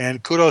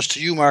 And kudos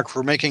to you, Mark,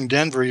 for making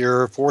Denver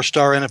your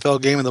 4-star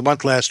NFL game of the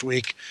month last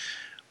week.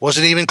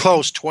 Wasn't even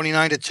close,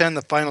 29-10,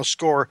 the final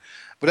score.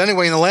 But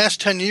anyway, in the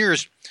last 10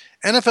 years,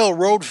 NFL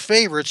road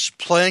favorites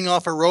playing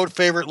off a road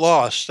favorite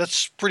loss.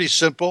 That's pretty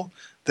simple.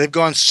 They've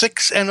gone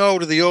 6-0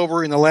 to the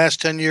over in the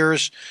last 10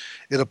 years.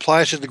 It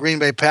applies to the Green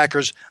Bay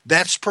Packers.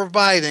 That's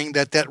providing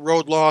that that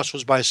road loss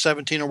was by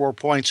 17 or more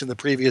points in the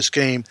previous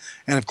game.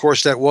 And, of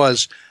course, that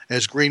was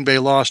as Green Bay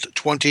lost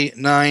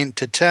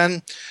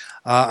 29-10.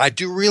 I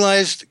do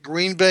realize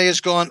Green Bay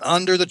has gone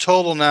under the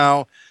total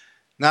now,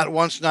 not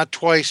once, not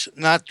twice,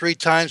 not 3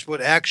 times, but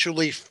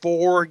actually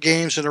 4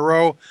 games in a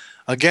row.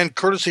 Again,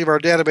 courtesy of our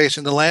database,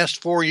 in the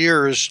last 4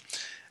 years,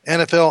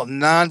 NFL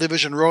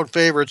non-division road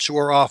favorites who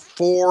are off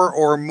 4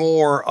 or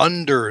more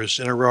unders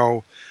in a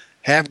row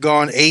have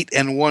gone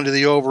 8-1 to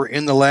the over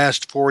in the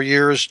last 4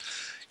 years.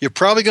 You're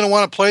probably going to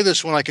want to play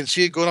this one. I can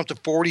see it going up to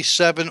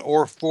 47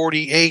 or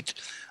 48.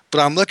 But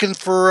I'm looking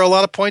for a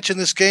lot of points in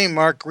this game,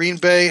 Mark. Green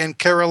Bay and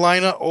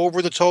Carolina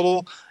over the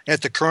total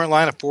at the current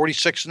line of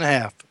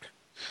 46.5.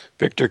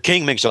 Victor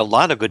King makes a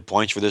lot of good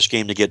points for this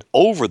game to get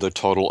over the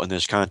total in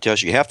this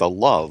contest. You have to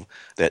love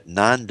that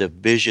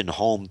non-division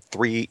home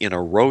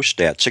 3-in-a-row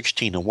stat,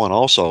 16-1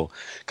 also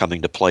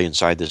coming to play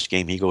inside this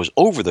game. He goes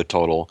over the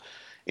total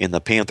in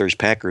the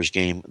Panthers-Packers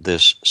game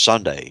this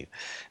Sunday.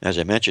 As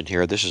I mentioned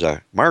here, this is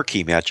a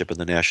marquee matchup in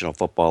the National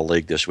Football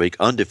League this week.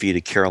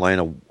 Undefeated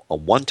Carolina, a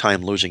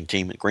one-time losing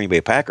team, Green Bay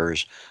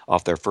Packers,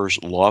 off their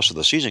first loss of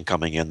the season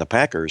coming in. The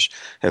Packers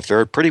have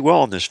fared pretty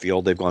well in this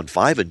field. They've gone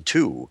 5-2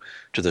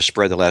 to the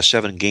spread the last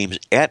 7 games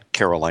at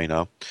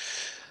Carolina.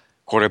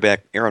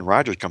 Quarterback Aaron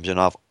Rodgers comes in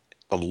off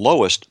the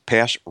lowest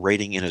pass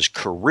rating in his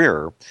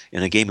career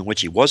in a game in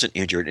which he wasn't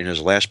injured in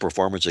his last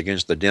performance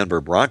against the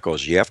Denver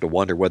Broncos. You have to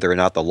wonder whether or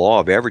not the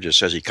law of averages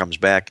says he comes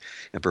back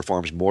and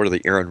performs more to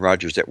the Aaron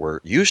Rodgers that we're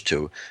used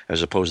to,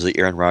 as opposed to the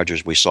Aaron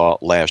Rodgers we saw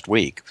last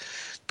week.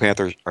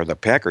 The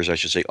Packers, I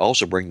should say,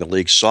 also bring the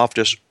league's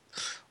softest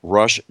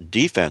rush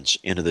defense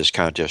into this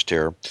contest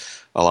here,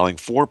 allowing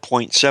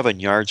 4.7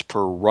 yards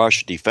per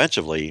rush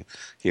defensively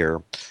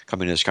here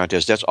coming into this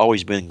contest. That's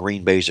always been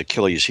Green Bay's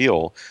Achilles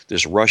heel,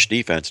 this rush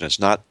defense, and it's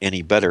not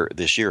any better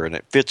this year. And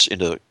it fits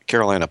into the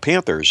Carolina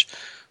Panthers,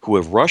 who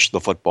have rushed the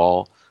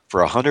football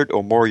for 100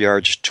 or more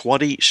yards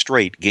 20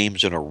 straight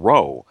games in a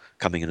row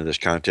coming into this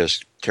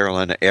contest.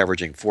 Carolina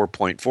averaging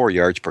 4.4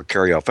 yards per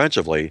carry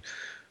offensively.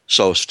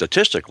 So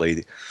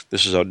statistically,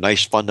 this is a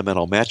nice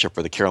fundamental matchup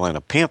for the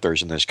Carolina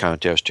Panthers in this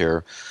contest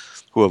here,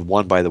 who have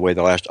won, by the way,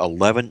 the last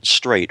 11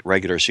 straight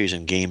regular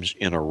season games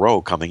in a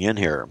row coming in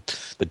here.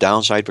 The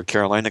downside for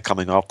Carolina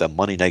coming off the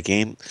Monday night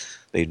game,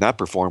 they've not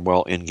performed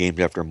well in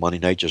games after Monday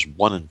night, just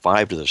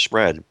 1-5 to the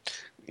spread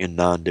in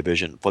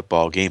non-division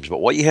football games.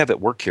 But what you have at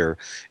work here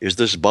is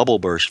this bubble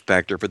burst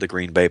factor for the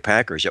Green Bay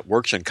Packers. It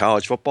works in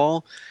college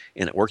football,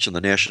 and it works in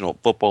the National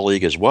Football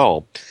League as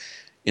well.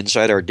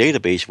 Inside our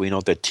database, we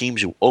note that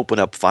teams who open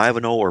up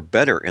 5-0 or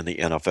better in the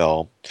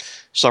NFL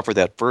suffer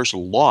that first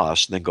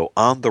loss and then go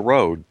on the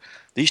road.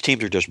 These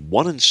teams are just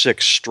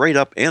 1-6 straight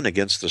up and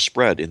against the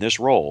spread in this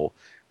role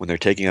when they're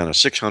taking on a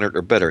 600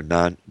 or better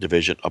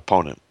non-division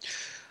opponent.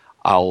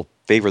 I'll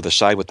favor the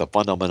side with the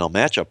fundamental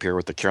matchup here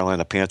with the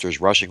Carolina Panthers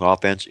rushing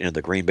offense and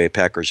the Green Bay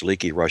Packers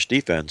leaky rush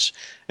defense,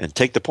 and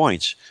take the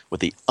points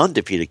with the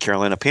undefeated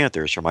Carolina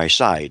Panthers for my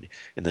side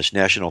in this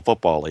National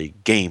Football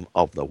League Game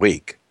of the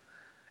Week.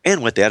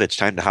 And with that, it's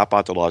time to hop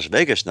out to Las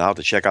Vegas now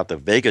to check out the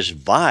Vegas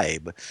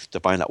Vibe to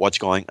find out what's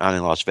going on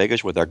in Las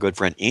Vegas with our good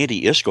friend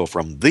Andy Iskoe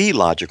from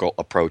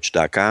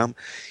TheLogicalApproach.com.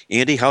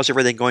 Andy, how's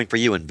everything going for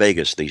you in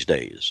Vegas these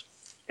days?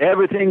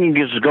 Everything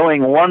is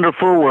going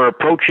wonderful. We're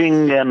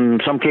approaching, in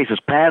some cases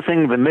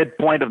passing, the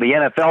midpoint of the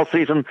NFL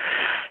season.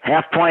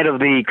 Half point of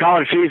the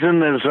college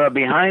season is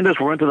behind us.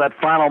 We're into that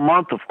final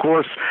month. Of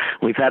course,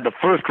 we've had the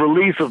first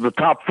release of the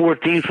top 4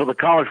 teams for the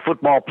college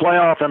football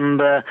playoff,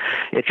 and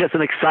it's just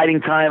an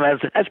exciting time,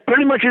 as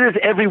pretty much it is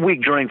every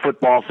week during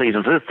football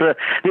seasons.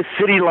 This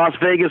city, Las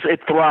Vegas,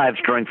 it thrives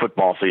during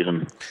football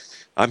season.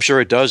 I'm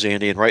sure it does,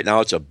 Andy, and right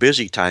now it's a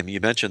busy time. You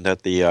mentioned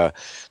that the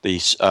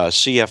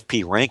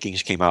CFP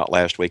rankings came out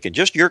last week, and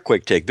just your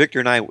quick take. Victor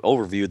and I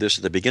overviewed this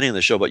at the beginning of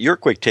the show, but your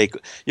quick take,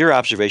 your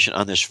observation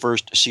on this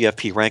first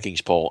CFP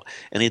rankings poll,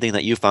 anything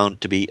that you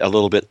found to be a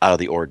little bit out of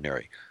the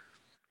ordinary?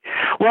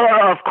 Well,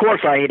 of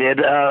course I did.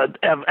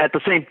 At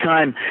the same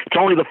time, it's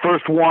only the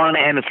first one,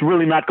 and it's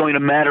really not going to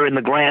matter in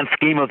the grand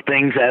scheme of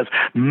things, as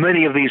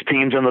many of these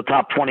teams in the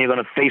top 20 are going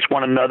to face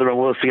one another, and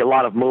we'll see a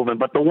lot of movement.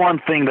 But the one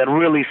thing that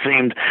really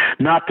seemed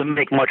not to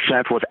make much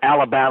sense was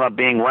Alabama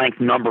being ranked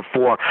number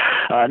 4,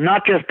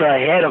 not just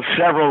ahead of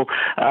several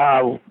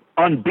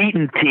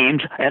unbeaten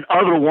teams and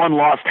other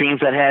one-loss teams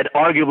that had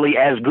arguably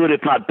as good,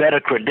 if not better,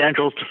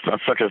 credentials,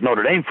 such as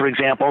Notre Dame, for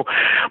example.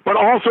 But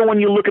also when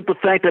you look at the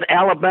fact that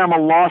Alabama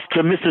lost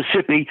to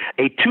Mississippi,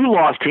 a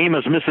 2-loss team,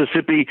 as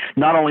Mississippi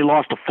not only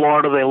lost to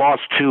Florida, they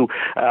lost to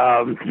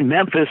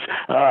Memphis,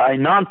 a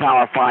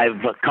non-Power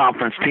 5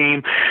 conference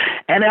team,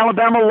 and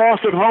Alabama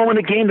lost at home in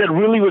a game that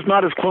really was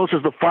not as close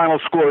as the final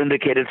score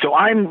indicated. So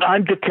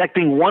I'm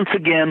detecting once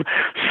again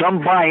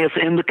some bias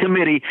in the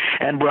committee,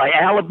 and by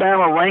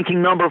Alabama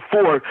ranking number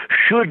 4,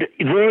 should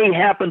they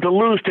happen to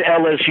lose to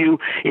LSU,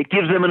 it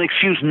gives them an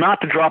excuse not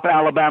to drop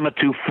Alabama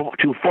too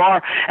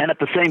far. And at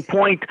the same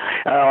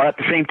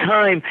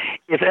time,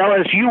 if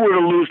LSU were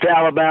to lose to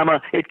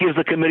Alabama, it gives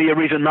the committee a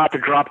reason not to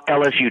drop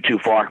LSU too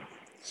far.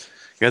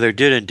 Yeah, there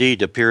did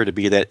indeed appear to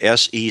be that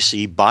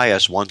SEC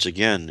bias once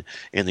again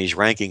in these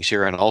rankings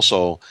here, and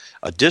also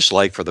a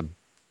dislike for the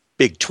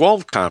Big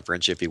 12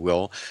 conference, if you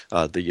will,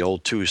 the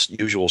old 2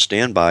 usual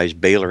standbys,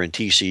 Baylor and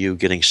TCU,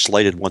 getting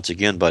slighted once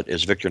again. But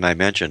as Victor and I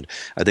mentioned,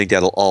 I think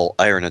that'll all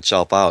iron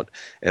itself out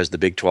as the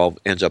Big 12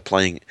 ends up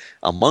playing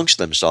amongst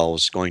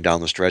themselves going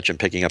down the stretch and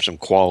picking up some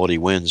quality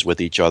wins with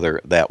each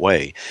other that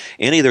way.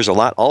 Andy, there's a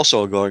lot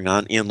also going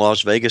on in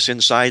Las Vegas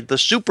inside the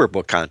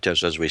Superbook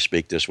contest as we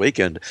speak this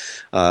weekend.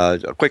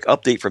 A quick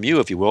update from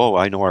you, if you will.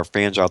 I know our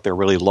fans out there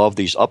really love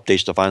these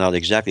updates to find out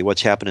exactly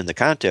what's happened in the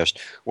contest.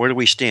 Where do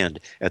we stand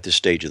at this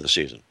stage of the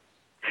season?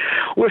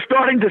 We're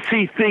starting to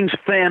see things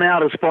fan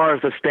out as far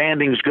as the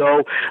standings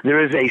go.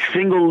 There is a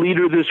single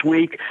leader this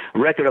week,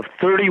 record of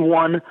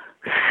 31-7-2,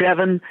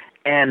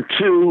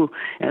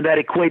 and that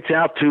equates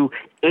out to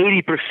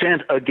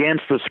 80%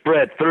 against the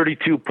spread,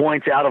 32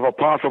 points out of a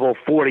possible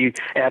 40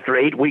 after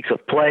 8 weeks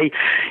of play.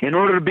 In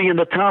order to be in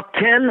the top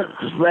 10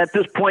 at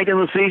this point in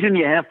the season,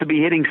 you have to be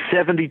hitting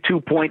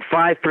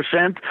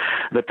 72.5%.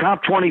 The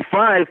top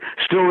 25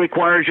 still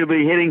requires you to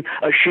be hitting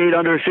a shade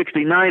under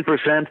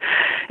 69%.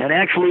 And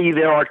actually,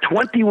 there are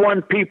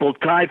 21 people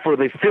tied for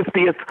the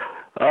 50th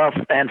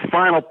and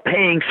final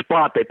paying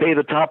spot. They pay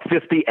the top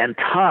 50 and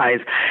ties,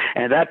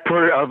 and that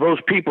those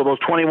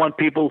 21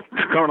 people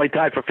currently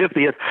tied for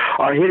 50th,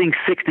 are hitting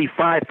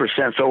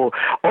 65%. So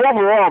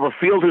overall, the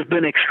field has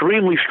been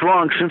extremely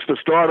strong since the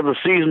start of the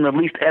season, at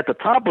least at the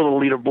top of the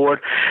leaderboard.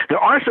 There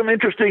are some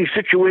interesting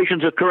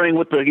situations occurring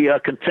with the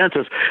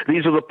consensus.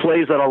 These are the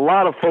plays that a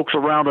lot of folks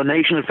around the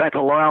nation, in fact,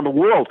 around the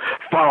world,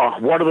 follow.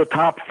 What are the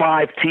top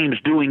 5 teams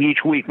doing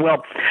each week?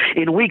 Well,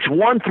 in weeks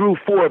 1 through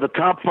 4, the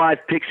top 5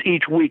 picks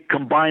each week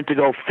combined to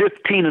go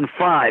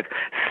 15-5,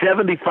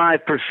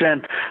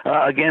 75%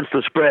 against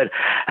the spread.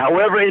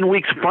 However, in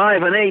weeks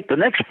 5 and 8, the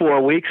next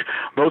 4 weeks,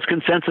 those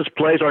consensus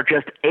plays are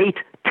just 8,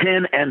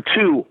 10, and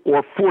 2,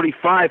 or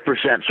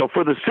 45%. So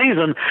for the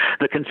season,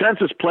 the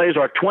consensus plays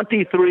are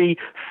 23,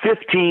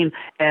 15,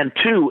 and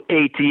 2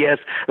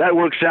 ATS. That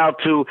works out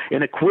to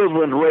an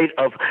equivalent rate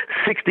of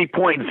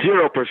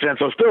 60.0%.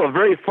 So still a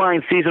very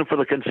fine season for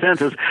the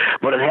consensus,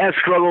 but it has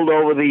struggled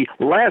over the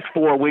last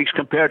 4 weeks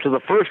compared to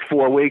the first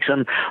 4 weeks.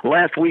 And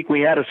last week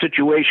we had a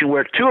situation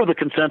where 2 of the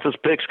consensus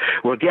picks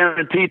were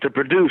guaranteed to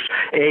produce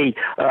a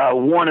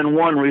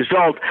 1-1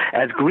 result,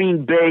 as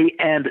Green Bay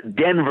and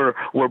Denver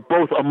were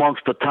both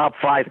amongst the top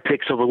 5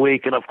 picks of the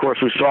week. And of course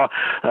we saw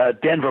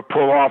Denver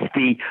pull off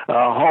the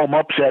home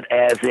upset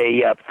as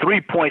a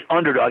 3-point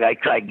underdog. I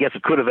guess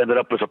it could have ended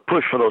up as a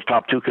push for those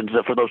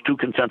for those 2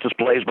 consensus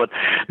plays, but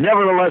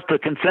nevertheless the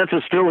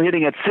consensus still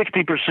hitting at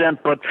 60%,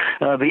 but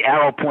the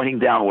arrow pointing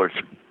downwards.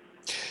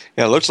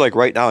 Yeah, it looks like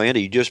right now,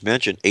 Andy, you just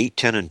mentioned 8,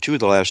 10, and 2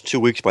 the last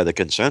 2 weeks by the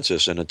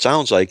consensus, and it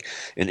sounds like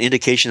an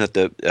indication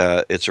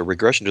that it's a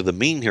regression to the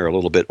mean here a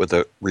little bit with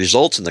the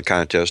results in the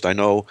contest. I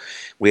know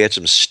we had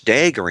some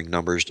staggering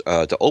numbers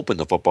to open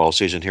the football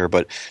season here,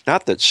 but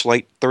not that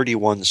slight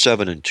 31,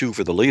 7, and 2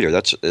 for the leader.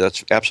 That's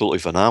absolutely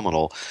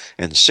phenomenal,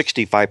 and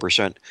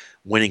 65%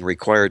 winning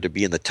required to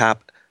be in the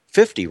top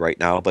 50 right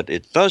now, but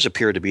it does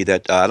appear to be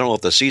that I don't know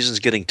if the season's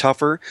getting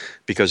tougher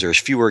because there's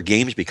fewer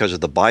games because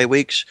of the bye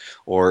weeks,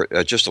 or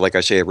just like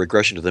I say, a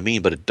regression to the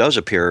mean, but it does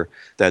appear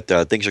that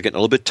things are getting a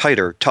little bit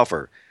tighter,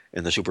 tougher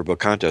in the Superbook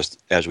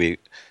contest as we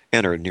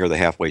enter near the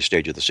halfway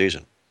stage of the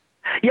season.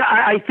 Yeah,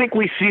 I think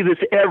we see this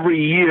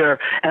every year,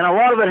 and a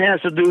lot of it has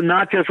to do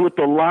not just with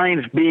the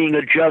lines being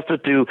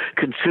adjusted to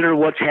consider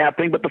what's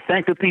happening, but the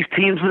fact that these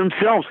teams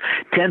themselves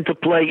tend to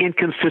play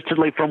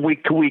inconsistently from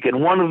week to week.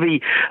 And one of the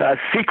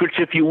secrets,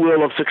 if you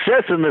will, of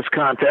success in this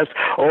contest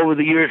over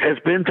the years has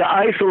been to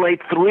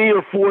isolate 3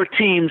 or 4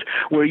 teams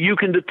where you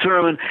can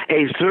determine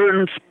a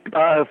certain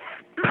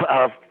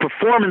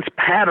performance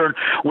pattern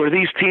where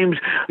these teams,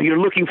 you're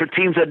looking for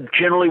teams that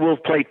generally will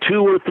play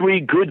 2 or 3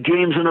 good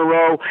games in a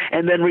row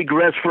and then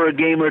regress for a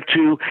game or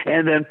 2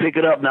 and then pick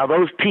it up. Now,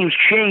 those teams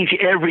change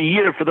every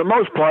year for the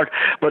most part,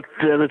 but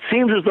it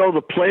seems as though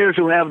the players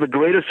who have the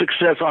greatest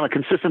success on a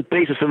consistent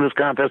basis in this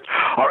contest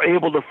are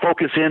able to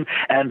focus in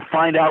and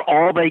find out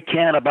all they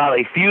can about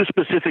a few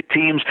specific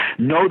teams,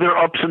 know their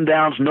ups and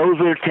downs, know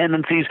their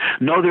tendencies,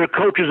 know their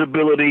coach's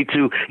ability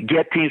to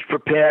get teams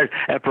prepared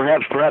and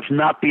perhaps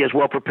not be as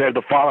well prepared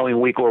the following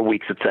week or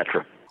weeks,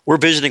 etc. We're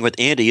visiting with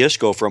Andy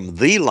Iskoe from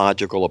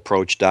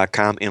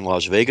TheLogicalApproach.com in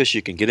Las Vegas.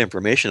 You can get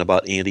information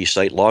about Andy's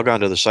site. Log on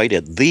to the site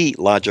at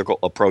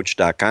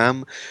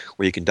TheLogicalApproach.com,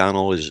 where you can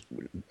download his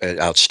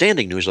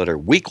outstanding newsletter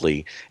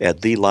weekly at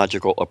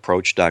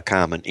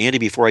TheLogicalApproach.com. And Andy,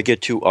 before I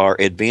get to our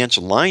advanced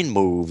line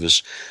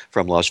moves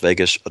from Las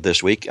Vegas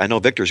this week, I know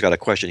Victor's got a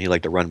question he'd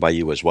like to run by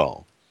you as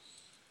well.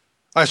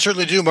 I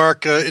certainly do,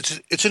 Mark.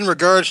 It's in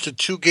regards to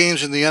 2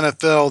 games in the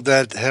NFL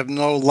that have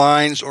no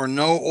lines or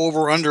no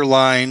over-under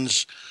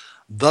lines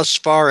thus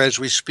far as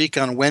we speak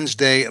on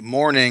Wednesday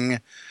morning.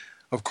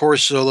 Of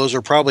course, those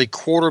are probably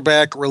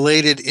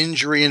quarterback-related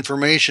injury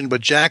information, but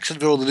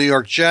Jacksonville, the New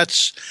York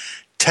Jets,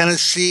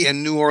 Tennessee,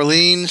 and New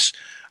Orleans.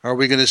 Are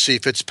we going to see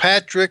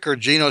Fitzpatrick or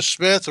Geno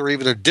Smith or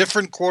even a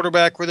different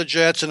quarterback for the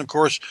Jets? And, of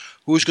course,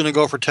 who's going to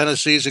go for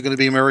Tennessee? Is it going to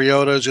be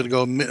Mariota? Is it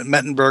going to go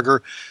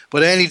Mettenberger?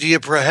 But, Andy, do you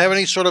have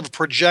any sort of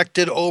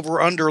projected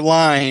over-under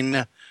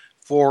line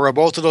for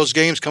both of those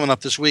games coming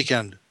up this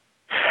weekend?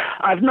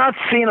 I've not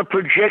seen a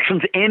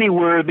projections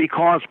anywhere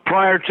because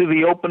prior to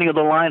the opening of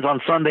the lines on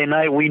Sunday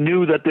night, we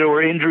knew that there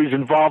were injuries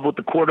involved with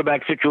the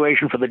quarterback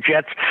situation for the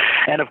Jets.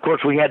 And, of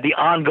course, we had the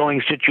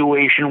ongoing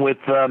situation with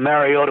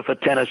Mariota for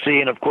Tennessee.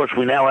 And, of course,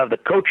 we now have the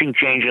coaching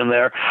change in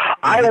there.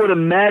 I would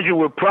imagine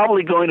we're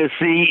probably going to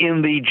see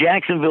in the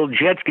Jacksonville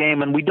Jets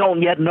game, and we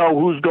don't yet know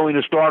who's going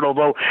to start,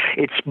 although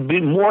it's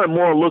been more and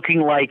more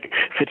looking like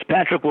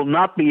Fitzpatrick will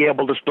not be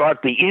able to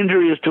start. The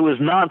injury is to his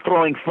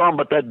non-throwing thumb,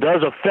 but that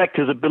does affect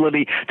his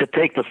ability to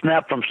take the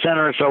snap from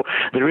center. So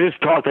there is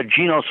talk that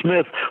Geno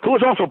Smith, who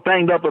is also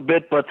banged up a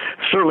bit, but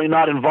certainly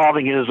not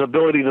involving his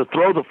ability to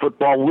throw the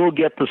football, will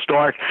get the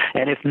start.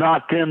 And if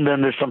not him,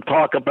 then there's some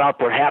talk about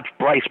perhaps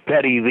Bryce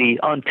Petty, the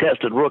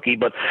untested rookie.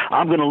 But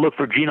I'm going to look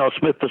for Geno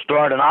Smith to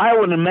start. And I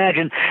would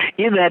imagine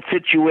in that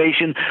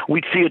situation,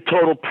 we'd see a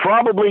total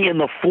probably in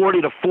the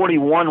 40 to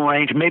 41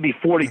 range, maybe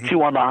 42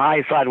 on the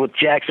high side with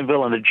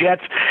Jacksonville and the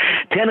Jets.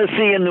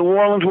 Tennessee and New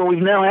Orleans, where we've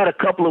now had a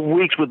couple of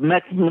weeks with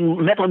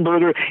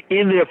Mettenberger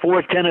in there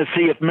for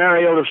Tennessee. If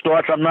Mariota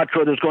starts, I'm not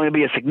sure there's going to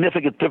be a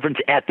significant difference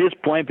at this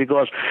point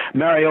because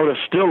Mariota's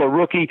still a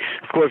rookie.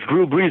 Of course,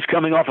 Drew Brees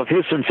coming off of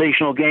his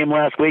sensational game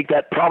last week.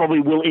 That probably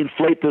will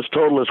inflate this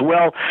total as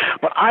well.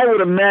 But I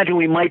would imagine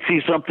we might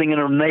see something in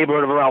a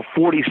neighborhood of around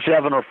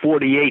 47 or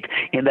 48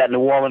 in that New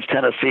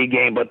Orleans-Tennessee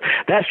game. But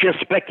that's just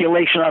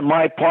speculation on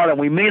my part, and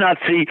we may not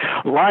see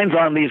lines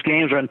on these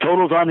games or in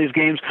totals on these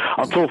games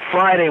until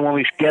Friday when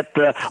we get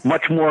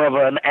much more of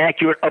an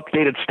accurate,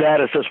 updated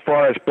status as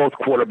far as both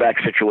quarterback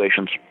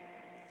situations.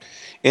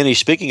 Andy,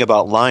 speaking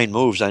about line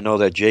moves, I know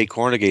that Jay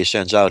Kornegay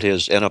sends out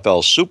his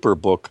NFL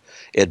Superbook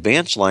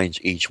advanced lines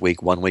each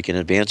week, 1 week in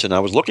advance, and I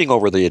was looking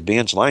over the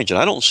advanced lines, and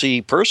I don't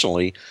see,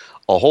 personally,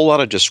 a whole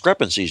lot of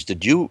discrepancies.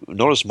 Did you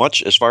notice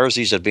much as far as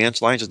these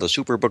advanced lines in the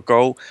Superbook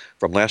go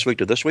from last week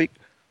to this week?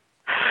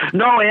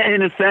 No,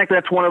 and in fact,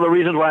 that's one of the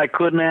reasons why I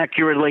couldn't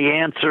accurately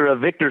answer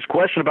Victor's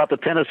question about the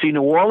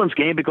Tennessee-New Orleans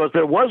game, because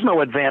there was no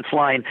advanced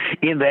line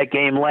in that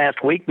game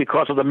last week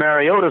because of the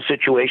Mariota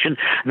situation.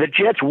 The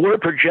Jets were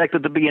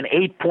projected to be an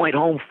 8-point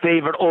home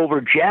favorite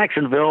over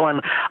Jacksonville,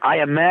 and I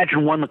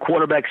imagine when the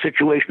quarterback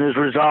situation is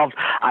resolved,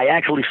 I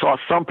actually saw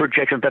some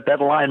projections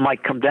that line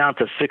might come down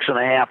to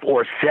 6.5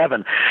 or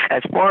 7.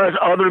 As far as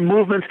other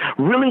movements,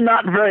 really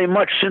not very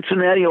much.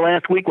 Cincinnati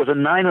last week was a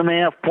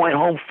 9.5-point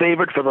home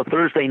favorite for the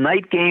Thursday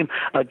night game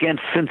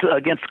against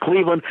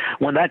Cleveland.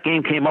 When that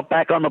game came up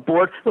back on the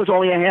board, it was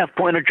only a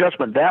half-point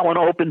adjustment. That one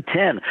opened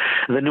 10.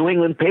 The New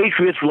England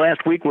Patriots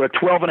last week were a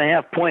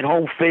 12.5-point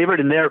home favorite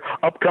in their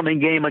upcoming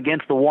game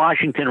against the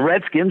Washington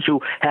Redskins,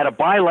 who had a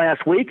bye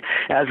last week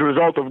as a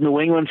result of New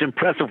England's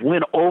impressive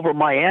win over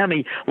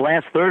Miami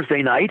last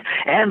Thursday night,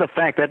 and the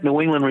fact that New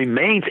England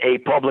remains a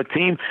public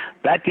team.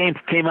 That game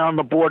came out on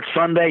the board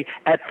Sunday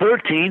at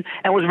 13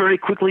 and was very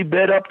quickly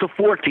bet up to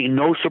 14.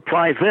 No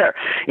surprise there.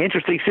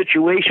 Interesting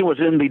situation was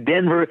in the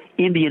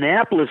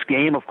Denver-Indianapolis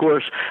game. Of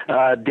course,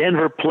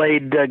 Denver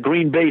played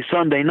Green Bay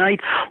Sunday night.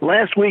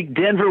 Last week,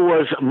 Denver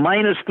was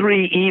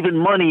 -3 even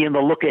money in the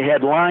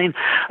look-ahead line.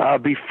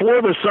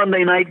 Before the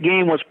Sunday night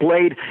game was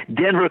played,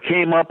 Denver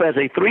came up as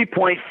a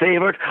 3-point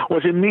favorite,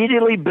 was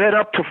immediately bet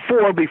up to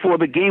 4 before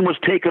the game was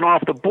taken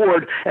off the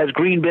board as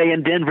Green Bay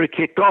and Denver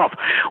kicked off.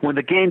 When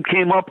the game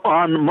came up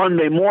on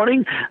Monday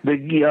morning,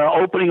 the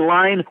opening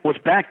line was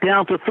back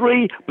down to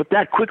 3, but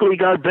that quickly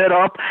got bet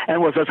up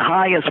and was as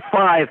high as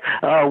 5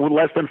 with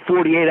less than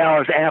 48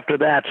 hours after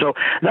that. So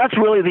that's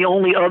really the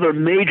only other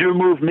major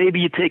move. Maybe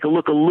you take a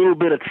look a little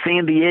bit at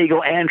San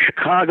Diego and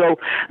Chicago.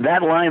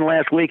 That line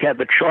last week had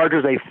the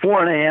Chargers a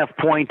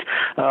 4.5-point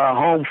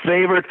home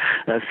favorite.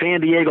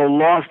 San Diego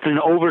lost in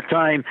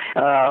overtime,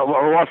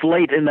 or lost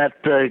late in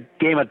that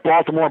game at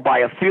Baltimore by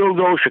a field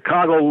goal.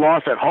 Chicago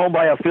lost at home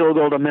by a field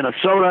goal to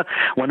Minnesota.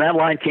 When that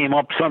line came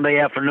up Sunday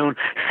afternoon,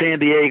 San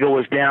Diego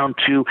was down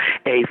to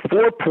a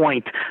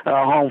 4-point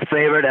home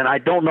favorite, and I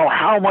don't know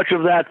how much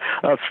of that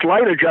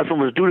slight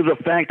adjustment was due to the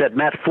fact that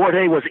Matt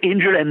Forte was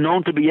injured and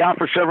known to be out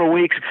for several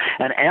weeks,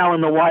 and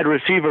Allen, the wide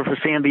receiver for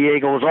San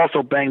Diego, was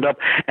also banged up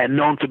and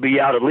known to be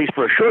out at least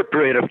for a short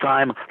period of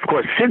time. Of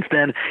course, since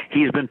then,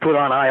 he's been put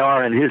on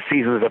IR and his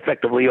season is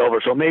effectively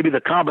over. So maybe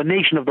the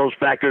combination of those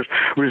factors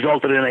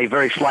resulted in a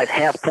very slight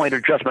half-point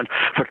adjustment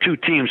for two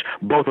teams,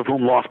 both of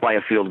whom lost by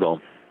a field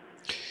goal.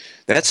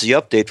 That's the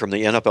update from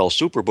the NFL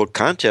Superbook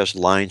contest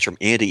lines from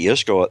Andy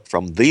Iskoe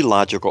from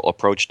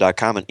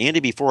TheLogicalApproach.com. And Andy,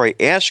 before I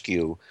ask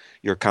you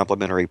your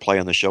complimentary play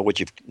on the show, which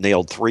you've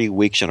nailed 3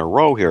 weeks in a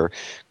row here,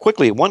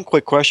 quickly, one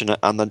quick question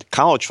on the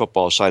college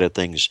football side of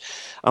things.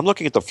 I'm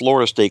looking at the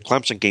Florida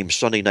State-Clemson game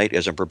Sunday night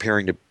as I'm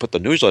preparing to put the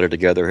newsletter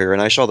together here,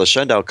 and I saw the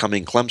send-out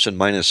coming Clemson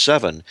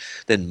 -7.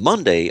 Then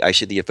Monday, I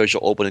see the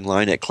official opening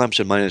line at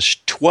Clemson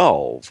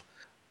 -12.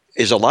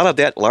 Is a lot of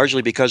that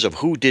largely because of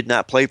who did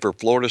not play for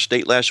Florida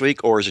State last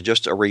week, or is it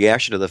just a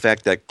reaction to the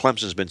fact that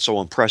Clemson's been so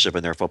impressive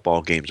in their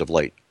football games of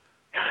late?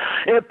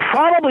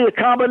 Probably a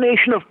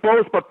combination of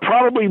both, but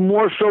probably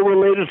more so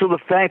related to the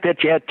fact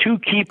that you had two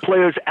key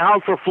players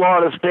out for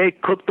Florida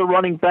State, Cook the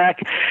running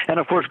back, and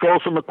of course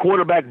Golson the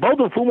quarterback, both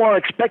of whom are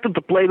expected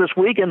to play this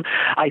week, and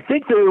I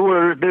think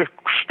their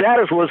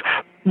status was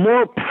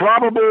more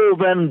probable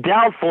than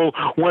doubtful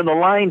when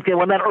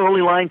that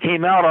early line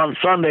came out on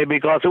Sunday,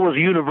 because it was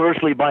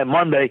universally by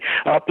Monday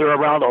up there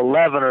around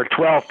 11 or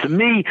 12. To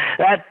me,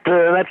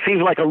 that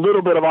seems like a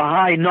little bit of a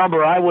high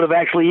number. I would have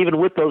actually, even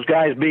with those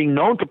guys being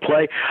known to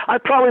play, I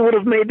probably would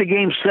have made the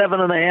game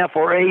 7.5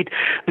 or 8,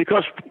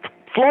 because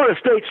Florida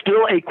State's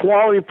still a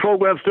quality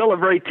program, still a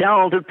very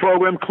talented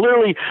program.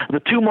 Clearly, the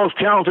two most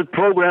talented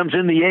programs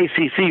in the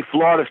ACC,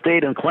 Florida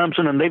State and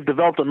Clemson, and they've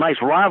developed a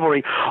nice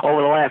rivalry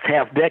over the last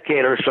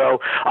half-decade or so.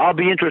 I'll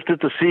be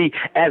interested to see,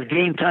 as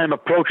game time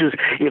approaches,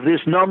 if this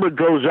number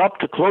goes up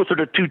to closer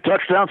to 2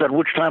 touchdowns, at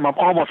which time I'm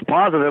almost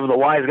positive the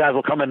Wise guys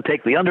will come in and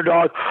take the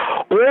underdog,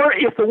 or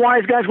if the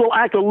Wise guys will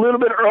act a little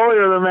bit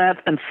earlier than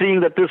that and seeing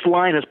that this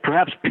line has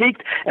perhaps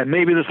peaked and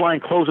maybe this line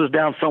closes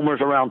down somewhere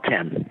around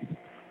 10.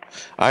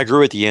 I agree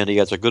with you, Andy.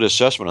 That's a good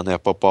assessment on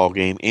that football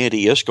game.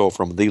 Andy Iskoe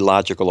from The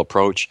Logical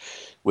Approach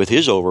with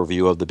his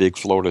overview of the big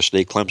Florida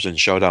State-Clemson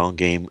showdown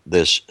game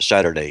this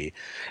Saturday.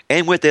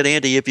 And with that,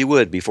 Andy, if you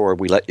would, before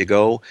we let you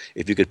go,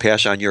 if you could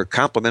pass on your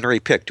complimentary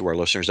pick to our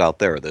listeners out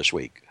there this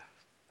week.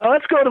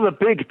 Let's go to the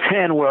Big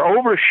Ten. We're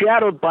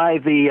overshadowed by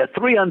the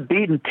three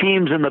unbeaten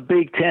teams in the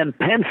Big Ten.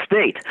 Penn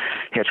State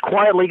has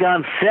quietly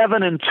gone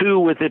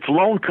 7-2 with its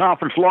lone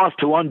conference loss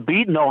to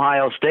unbeaten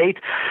Ohio State.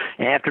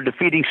 After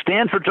defeating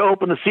Stanford to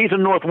open the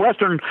season,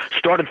 Northwestern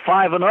started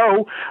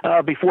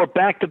 5-0 before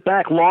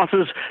back-to-back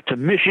losses to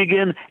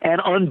Michigan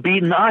and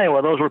unbeaten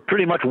Iowa. Those were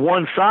pretty much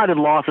one-sided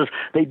losses.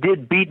 They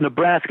did beat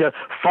Nebraska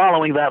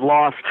following that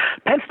loss.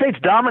 Penn State's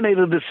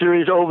dominated the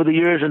series over the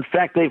years. In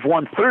fact, they've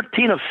won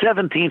 13 of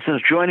 17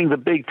 since joining the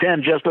Big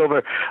Ten just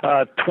over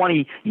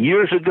 20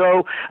 years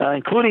ago,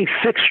 including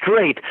 6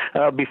 straight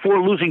before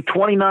losing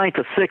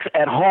 29-6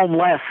 at home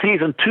last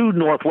season to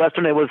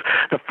Northwestern. It was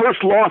the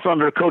first loss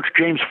under Coach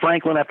James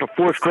Franklin after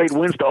 4 straight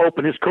wins to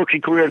open his coaching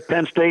career at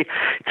Penn State.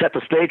 It set the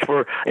stage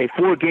for a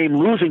 4-game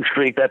losing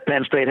streak that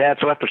Penn State had.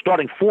 So after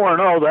starting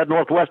 4-0, that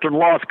Northwestern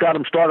loss got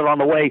them started on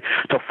the way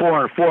to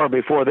 4-4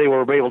 before they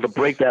were able to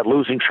break that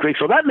losing streak.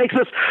 So that makes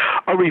this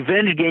a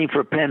revenge game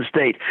for Penn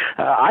State.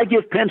 I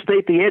give Penn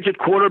State the edge at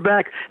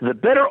quarterback. The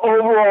better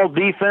overall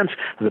defense,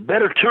 the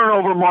better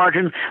turnover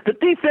margin. The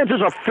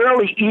defenses are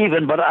fairly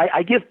even, but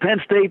I give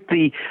Penn State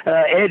the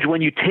edge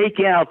when you take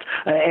out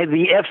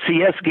the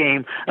FCS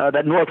game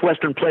that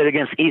Northwestern played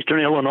against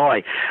Eastern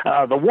Illinois.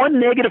 The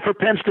one negative for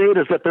Penn State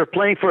is that they're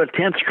playing for a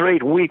 10th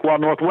straight week while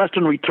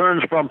Northwestern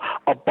returns from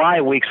a bye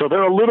week, so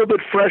they're a little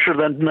bit fresher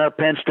than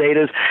Penn State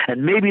is,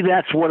 and maybe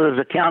that's what is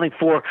accounting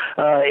for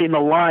in the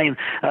line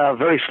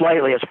very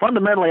slightly. As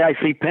fundamentally, I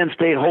see Penn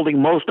State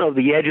holding most of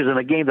the edges in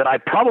a game that I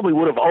probably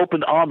would have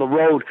opened on the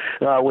road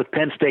with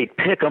Penn State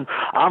pick'em.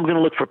 I'm going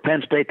to look for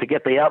Penn State to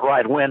get the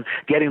outright win.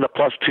 Getting the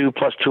 +2,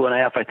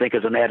 +2.5, I think,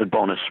 is an added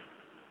bonus.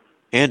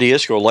 Andy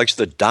Iskoe likes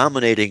the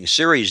dominating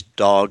series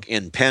dog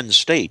in Penn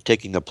State,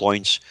 taking the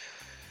points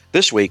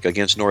this week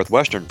against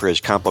Northwestern for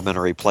his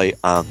complimentary play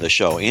on the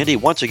show. Andy,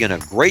 once again, a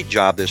great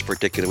job this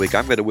particular week.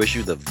 I'm going to wish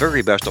you the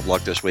very best of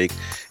luck this week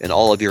in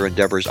all of your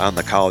endeavors on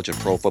the college and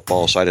pro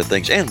football side of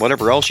things, and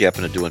whatever else you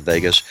happen to do in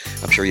Vegas.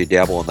 I'm sure you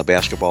dabble in the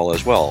basketball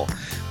as well.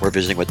 We're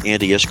visiting with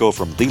Andy Iskoe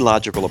from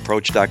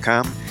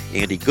TheLogicalApproach.com.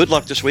 Andy, good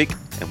luck this week,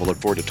 and we'll look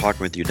forward to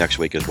talking with you next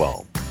week as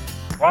well.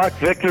 Mark,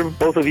 Victor,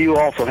 both of you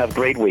also have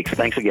great weeks.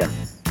 Thanks again.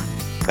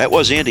 That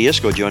was Andy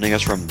Iskoe joining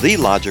us from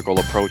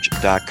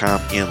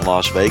TheLogicalApproach.com in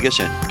Las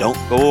Vegas. And don't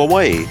go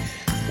away.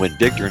 When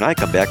Victor and I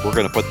come back, we're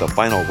going to put the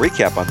final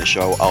recap on the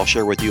show. I'll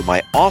share with you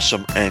my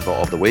awesome angle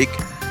of the week.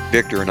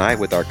 Victor and I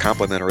with our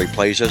complimentary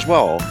plays as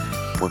well,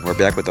 when we're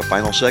back with the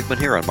final segment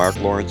here on Mark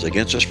Lawrence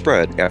Against the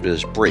Spread after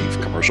this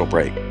brief commercial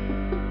break.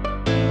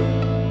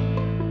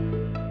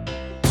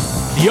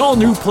 The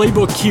all-new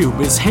Playbook Cube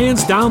is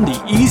hands down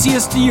the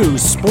easiest to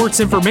use sports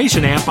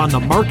information app on the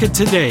market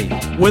today.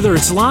 Whether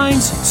it's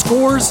lines,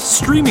 scores,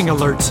 streaming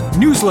alerts,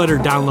 newsletter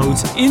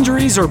downloads,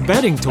 injuries, or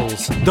betting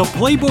tools, the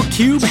Playbook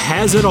Cube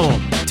has it all.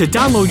 To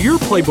download your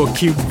Playbook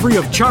Cube free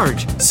of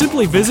charge,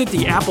 simply visit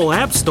the Apple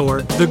App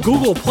Store, the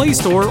Google Play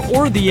Store,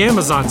 or the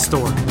Amazon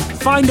Store.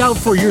 Find out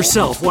for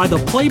yourself why the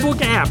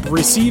Playbook app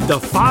received a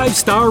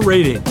 5-star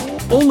rating.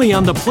 Only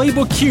on the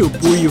Playbook Cube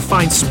will you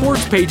find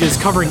sports pages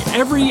covering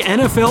every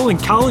NFL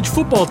and college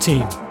football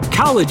team,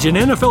 college and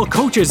NFL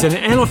coaches and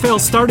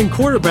NFL starting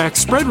quarterback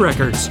spread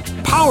records,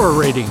 power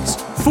ratings,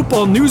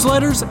 football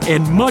newsletters,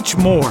 and much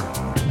more.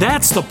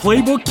 That's the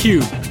Playbook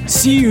Cube,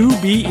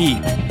 C-U-B-E.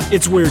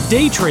 It's where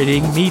day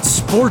trading meets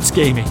sports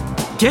gaming.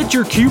 Get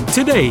your cube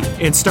today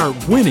and start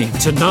winning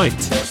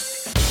tonight.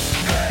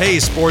 Hey,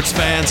 sports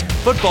fans,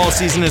 football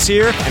season is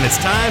here, and it's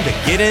time to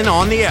get in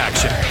on the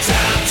action.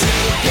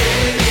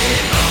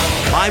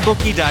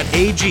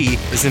 MyBookie.ag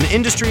is an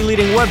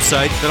industry-leading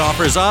website that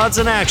offers odds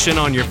and action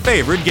on your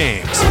favorite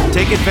games.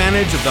 Take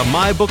advantage of the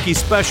MyBookie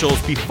specials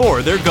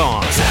before they're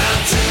gone.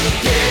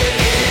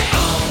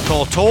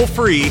 Call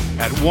toll-free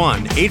at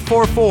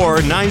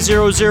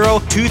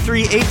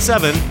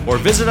 1-844-900-2387 or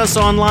visit us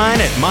online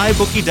at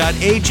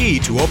MyBookie.ag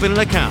to open an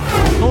account.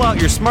 Pull out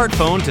your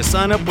smartphone to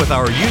sign up with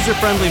our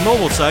user-friendly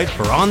mobile site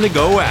for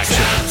on-the-go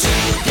action.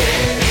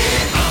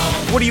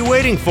 What are you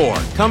waiting for?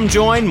 Come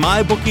join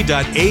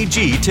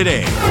MyBookie.ag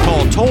today.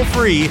 Call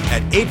toll-free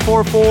at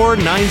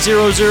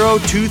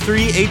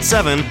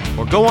 844-900-2387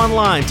 or go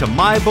online to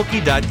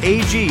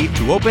MyBookie.ag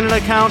to open an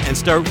account and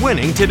start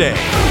winning today.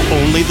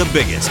 Only the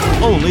biggest,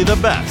 only the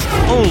best,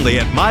 only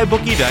at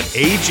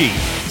MyBookie.ag.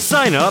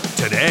 Sign up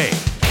today.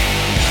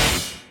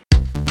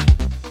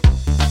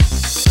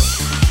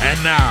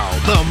 And now,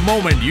 the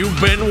moment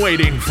you've been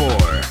waiting for.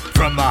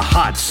 From the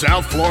hot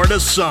South Florida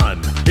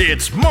sun,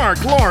 it's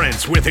Mark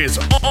Lawrence with his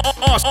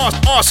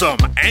awesome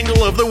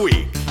angle of the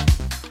week.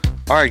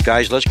 All right,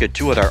 guys, let's get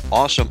to it. Our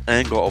awesome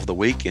angle of the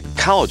week in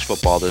college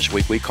football this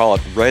week. We call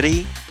it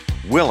Ready,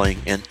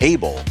 Willing, and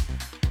Able.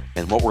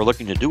 And what we're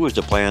looking to do is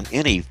to plan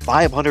any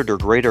 500 or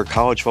greater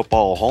college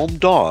football home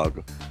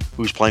dog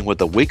who's playing with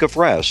a week of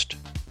rest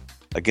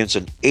against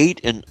an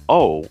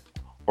 8-0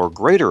 or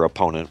greater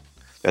opponent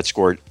that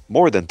scored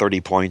more than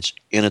 30 points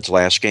in its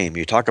last game.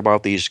 You talk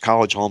about these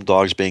college home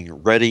dogs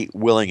being ready,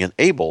 willing, and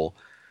able.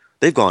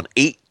 They've gone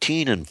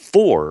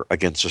 18-4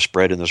 against the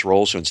spread in this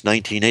role since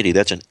 1980.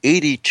 That's an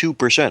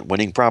 82%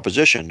 winning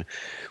proposition.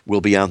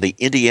 Will be on the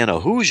Indiana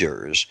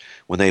Hoosiers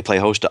when they play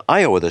host to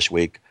Iowa this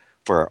week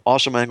for our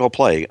awesome angle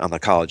play on the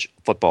college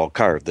football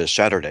card this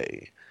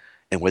Saturday.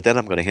 And with that,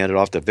 I'm going to hand it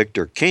off to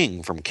Victor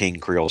King from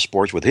King Creole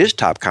Sports with his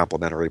top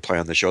complimentary play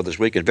on the show this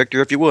week. And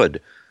Victor, if you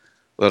would,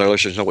 let our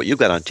listeners know what you've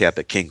got on tap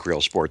at King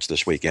Creole Sports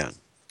this weekend.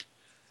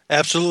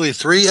 Absolutely.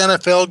 3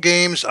 NFL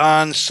games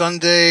on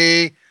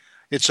Sunday.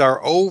 It's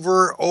our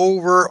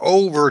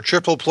over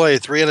triple play.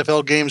 3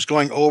 NFL games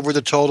going over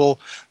the total.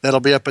 That'll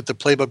be up at the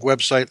Playbook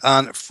website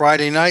on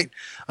Friday night.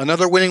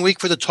 Another winning week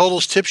for the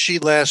totals tip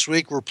sheet last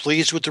week. We're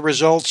pleased with the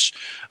results.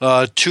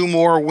 2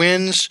 more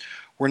wins.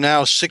 We're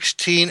now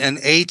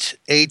 16-8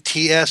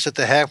 ATS at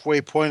the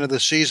halfway point of the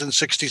season,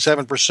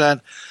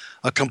 67%.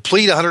 A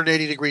complete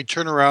 180-degree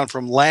turnaround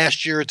from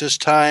last year at this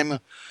time.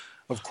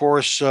 Of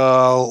course,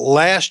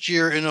 last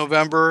year in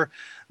November,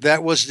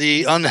 that was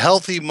the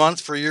unhealthy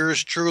month for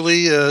yours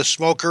truly,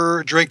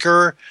 smoker,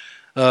 drinker,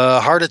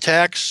 heart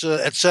attacks,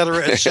 et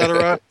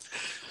cetera.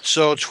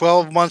 So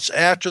 12 months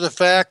after the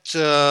fact,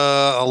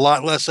 a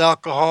lot less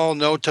alcohol,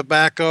 no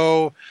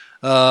tobacco,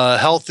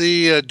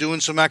 healthy,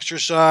 doing some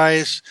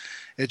exercise.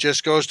 It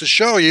just goes to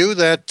show you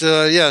that,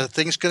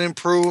 things can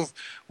improve.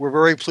 We're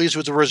very pleased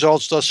with the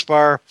results thus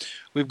far.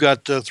 We've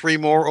got 3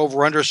 more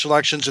over-under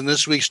selections in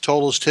this week's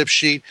totals tip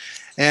sheet.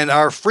 And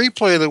our free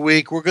play of the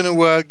week, we're going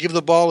to give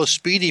the ball to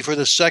Speedy for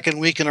the second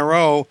week in a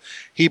row.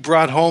 He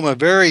brought home a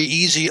very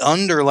easy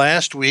under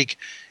last week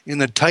in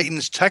the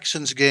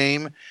Titans-Texans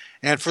game.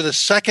 And for the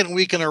second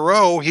week in a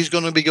row, he's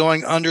going to be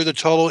going under the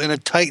total in a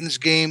Titans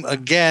game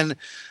again.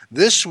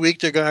 This week,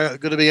 they're going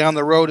to be on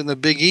the road in the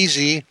Big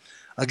Easy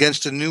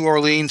against the New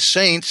Orleans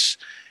Saints.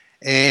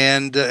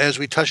 And as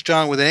we touched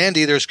on with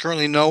Andy, there's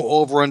currently no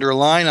over-under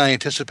line. I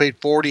anticipate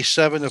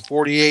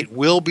 47-48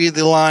 will be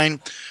the line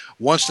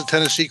once the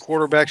Tennessee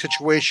quarterback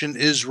situation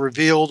is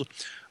revealed.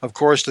 Of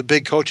course, the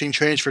big coaching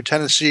change for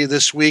Tennessee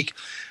this week.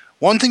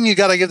 One thing you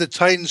got to give the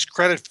Titans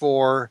credit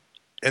for,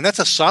 and that's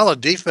a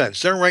solid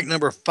defense. They're ranked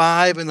number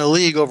 5 in the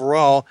league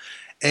overall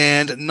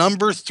and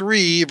number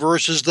 3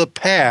 versus the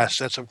pass.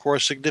 That's, of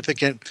course,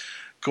 significant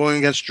going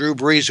against Drew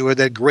Brees, who had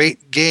that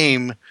great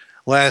game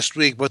last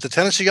week. But the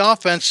Tennessee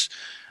offense,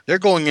 they're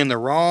going in the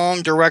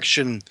wrong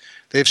direction.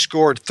 They've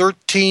scored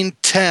 13,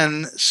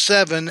 10,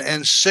 7,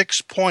 and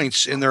 6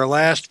 points in their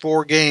last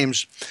 4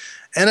 games.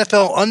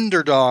 NFL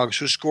underdogs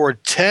who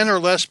scored 10 or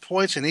less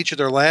points in each of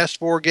their last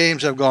 4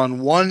 games have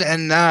gone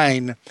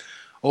 1-9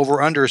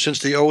 over-under since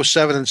the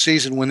 07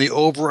 season when the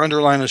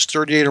over-under line is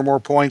 38 or more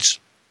points.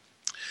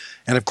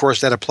 And, of course,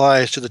 that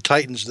applies to the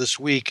Titans this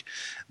week.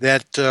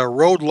 That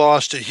road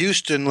loss to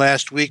Houston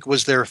last week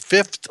was their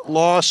 5th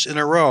loss in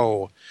a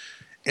row.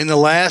 In the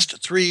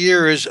last 3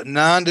 years,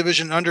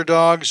 non-division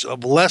underdogs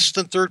of less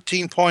than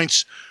 13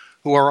 points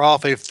who are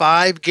off a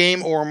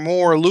 5-game or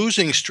more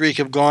losing streak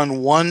have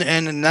gone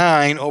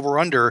 1-9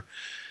 over-under.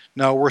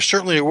 Now, we're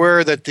certainly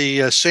aware that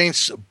the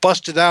Saints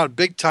busted out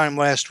big time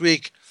last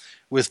week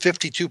with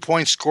 52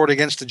 points scored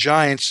against the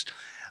Giants.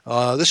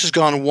 This has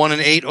gone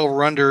 1-8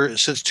 over-under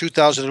since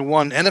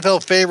 2001.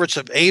 NFL favorites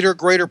of 8 or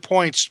greater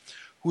points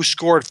who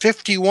scored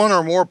 51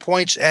 or more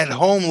points at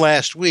home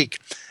last week.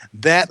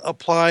 That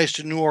applies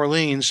to New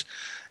Orleans.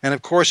 And,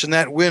 of course, in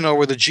that win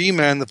over the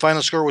G-Men, the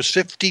final score was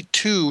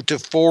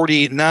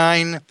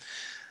 52-49.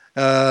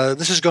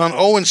 This has gone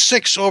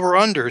 0-6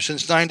 over-under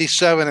since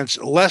 97. It's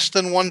less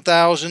than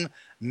 1,000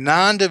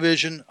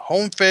 non-division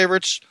home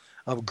favorites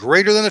of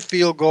greater than a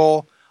field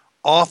goal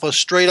off a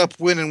straight-up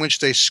win in which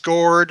they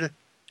scored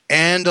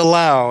and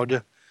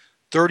allowed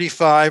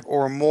 35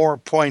 or more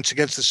points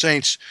against the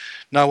Saints.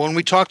 Now, when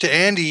we talked to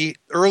Andy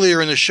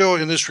earlier in the show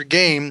in this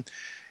game,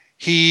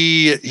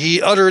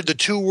 he uttered the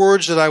 2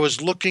 words that I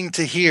was looking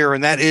to hear,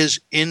 and that is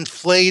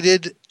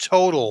inflated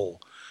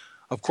total.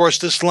 Of course,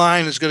 this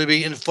line is going to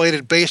be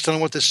inflated based on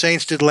what the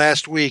Saints did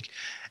last week.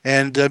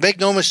 And make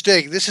no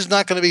mistake, this is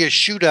not going to be a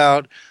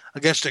shootout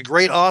against a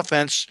great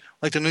offense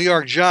like the New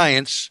York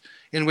Giants,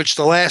 in which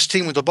the last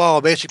team with the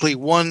ball basically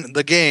won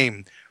the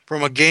game.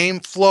 From a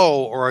game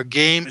flow or a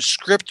game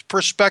script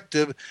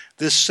perspective,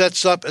 this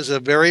sets up as a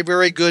very,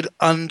 very good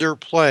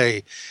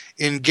underplay.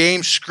 In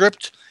game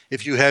script,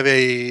 if you have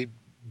a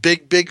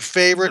big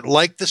favorite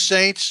like the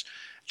Saints,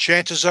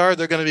 chances are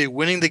they're going to be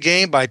winning the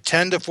game by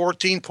 10 to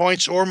 14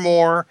 points or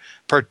more,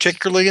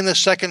 particularly in the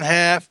second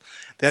half.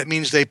 That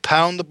means they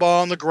pound the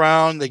ball on the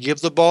ground, they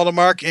give the ball to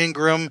Mark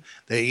Ingram,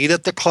 they eat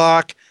at the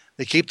clock,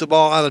 they keep the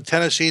ball out of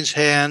Tennessee's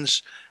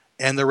hands,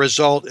 and the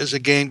result is a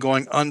game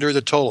going under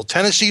the total.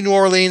 Tennessee, New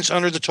Orleans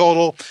under the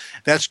total.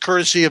 That's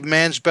courtesy of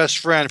Man's Best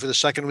Friend for the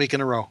second week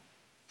in a row.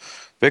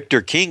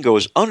 Victor King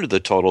goes under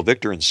the total,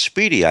 Victor and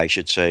Speedy, I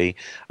should say,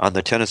 on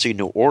the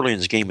Tennessee-New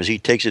Orleans game as he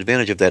takes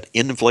advantage of that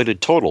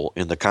inflated total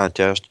in the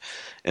contest.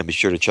 And be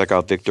sure to check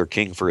out Victor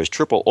King for his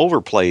triple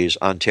overplays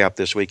on tap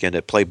this weekend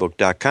at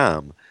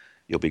Playbook.com.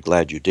 You'll be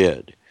glad you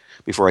did.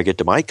 Before I get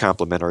to my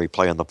complimentary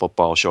play on the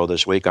football show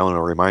this week, I want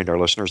to remind our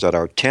listeners that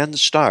our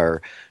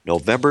 10-star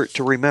November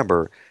to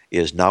Remember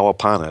is now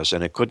upon us,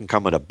 and it couldn't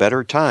come at a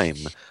better time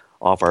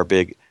off our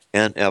big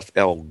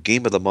NFL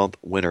Game of the Month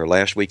winner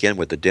last weekend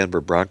with the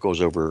Denver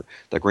Broncos over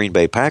the Green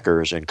Bay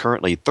Packers, and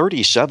currently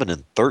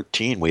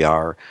 37-13 we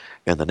are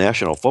in the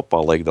National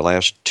Football League the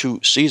last 2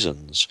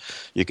 seasons.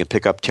 You can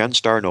pick up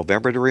 10-star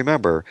November to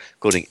Remember,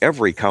 including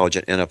every college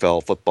and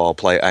NFL football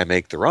play I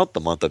make throughout the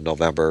month of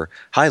November,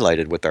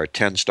 highlighted with our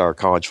 10-star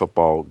college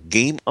football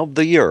Game of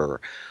the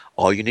Year.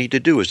 All you need to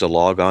do is to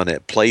log on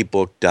at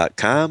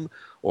playbook.com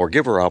or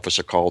give our office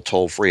a call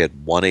toll-free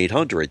at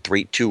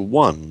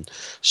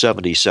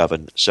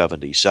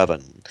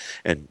 1-800-321-7777.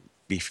 And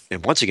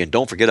once again,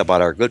 don't forget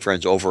about our good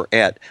friends over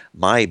at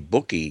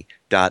mybookie.ag.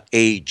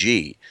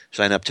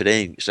 Sign up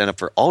today. Sign up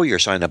for all your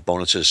sign-up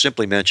bonuses.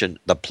 Simply mention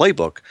the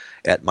playbook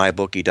at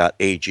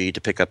mybookie.ag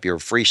to pick up your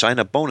free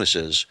sign-up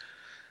bonuses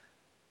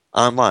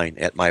online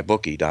at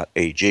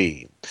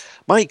mybookie.ag.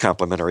 My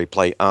complimentary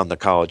play on the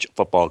college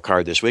football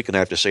card this week, and I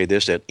have to say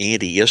this, that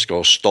Andy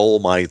Iskoe stole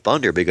my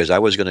thunder because I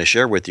was going to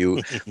share with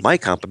you my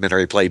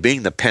complimentary play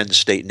being the Penn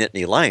State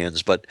Nittany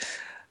Lions, but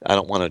I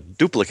don't want to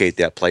duplicate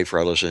that play for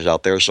our listeners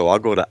out there, so I'll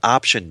go to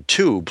option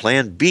 2,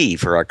 plan B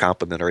for our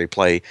complimentary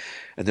play,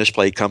 and this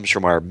play comes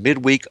from our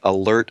Midweek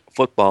Alert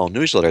football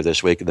newsletter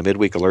this week. And the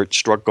Midweek Alert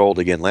struck gold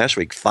again last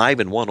week,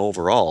 5-1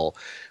 overall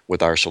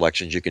with our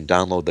selections. You can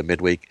download the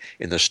Midweek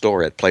in the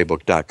store at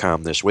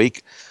playbook.com this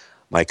week.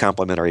 My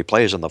complimentary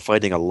play is on the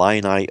Fighting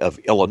Illini of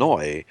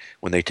Illinois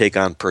when they take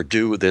on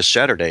Purdue this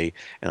Saturday.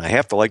 And I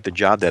have to like the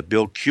job that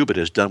Bill Cubitt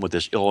has done with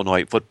this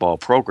Illinois football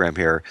program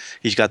here.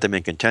 He's got them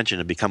in contention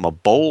to become a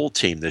bowl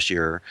team this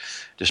year,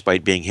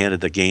 despite being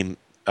handed the game,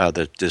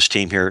 this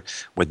team here,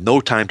 with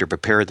no time to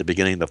prepare at the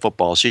beginning of the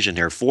football season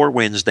here. 4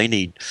 wins. They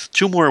need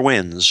 2 more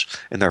wins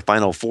in their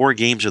final 4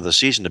 games of the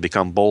season to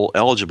become bowl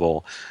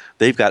eligible.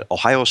 They've got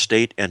Ohio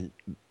State and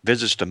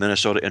visits to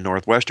Minnesota and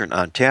Northwestern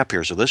on tap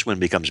here, so this win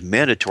becomes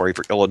mandatory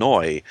for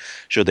Illinois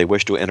should they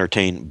wish to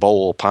entertain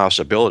bowl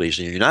possibilities.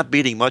 And you're not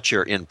beating much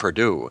here in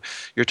Purdue.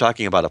 You're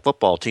talking about a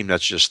football team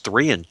that's just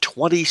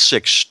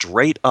 3-26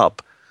 straight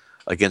up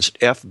against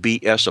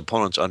FBS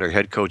opponents under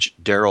head coach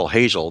Darrell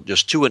Hazell,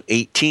 just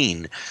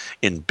 2-18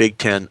 in Big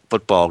Ten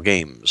football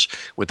games.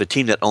 With a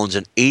team that owns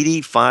an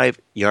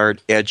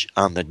 85-yard edge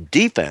on the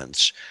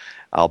defense,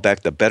 I'll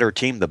back the better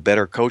team, the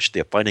better coach,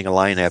 the Fighting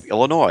Illini of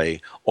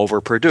Illinois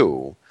over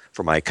Purdue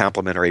for my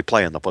complimentary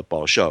play on the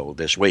football show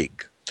this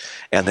week.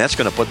 And that's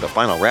going to put the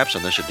final wraps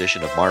on this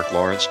edition of Mark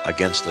Lawrence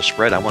Against the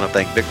Spread. I want to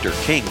thank Victor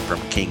King from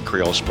King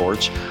Creole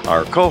Sports,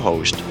 our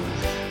co-host,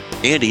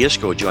 Andy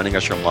Iskoe joining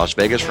us from Las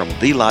Vegas from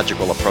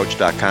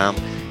TheLogicalApproach.com,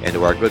 and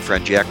to our good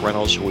friend Jack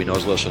Reynolds, who we know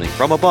is listening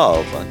from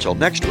above. Until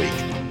next week,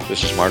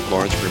 this is Mark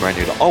Lawrence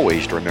reminding you to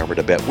always remember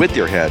to bet with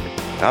your head,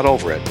 not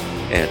over it,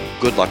 and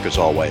good luck as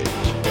always.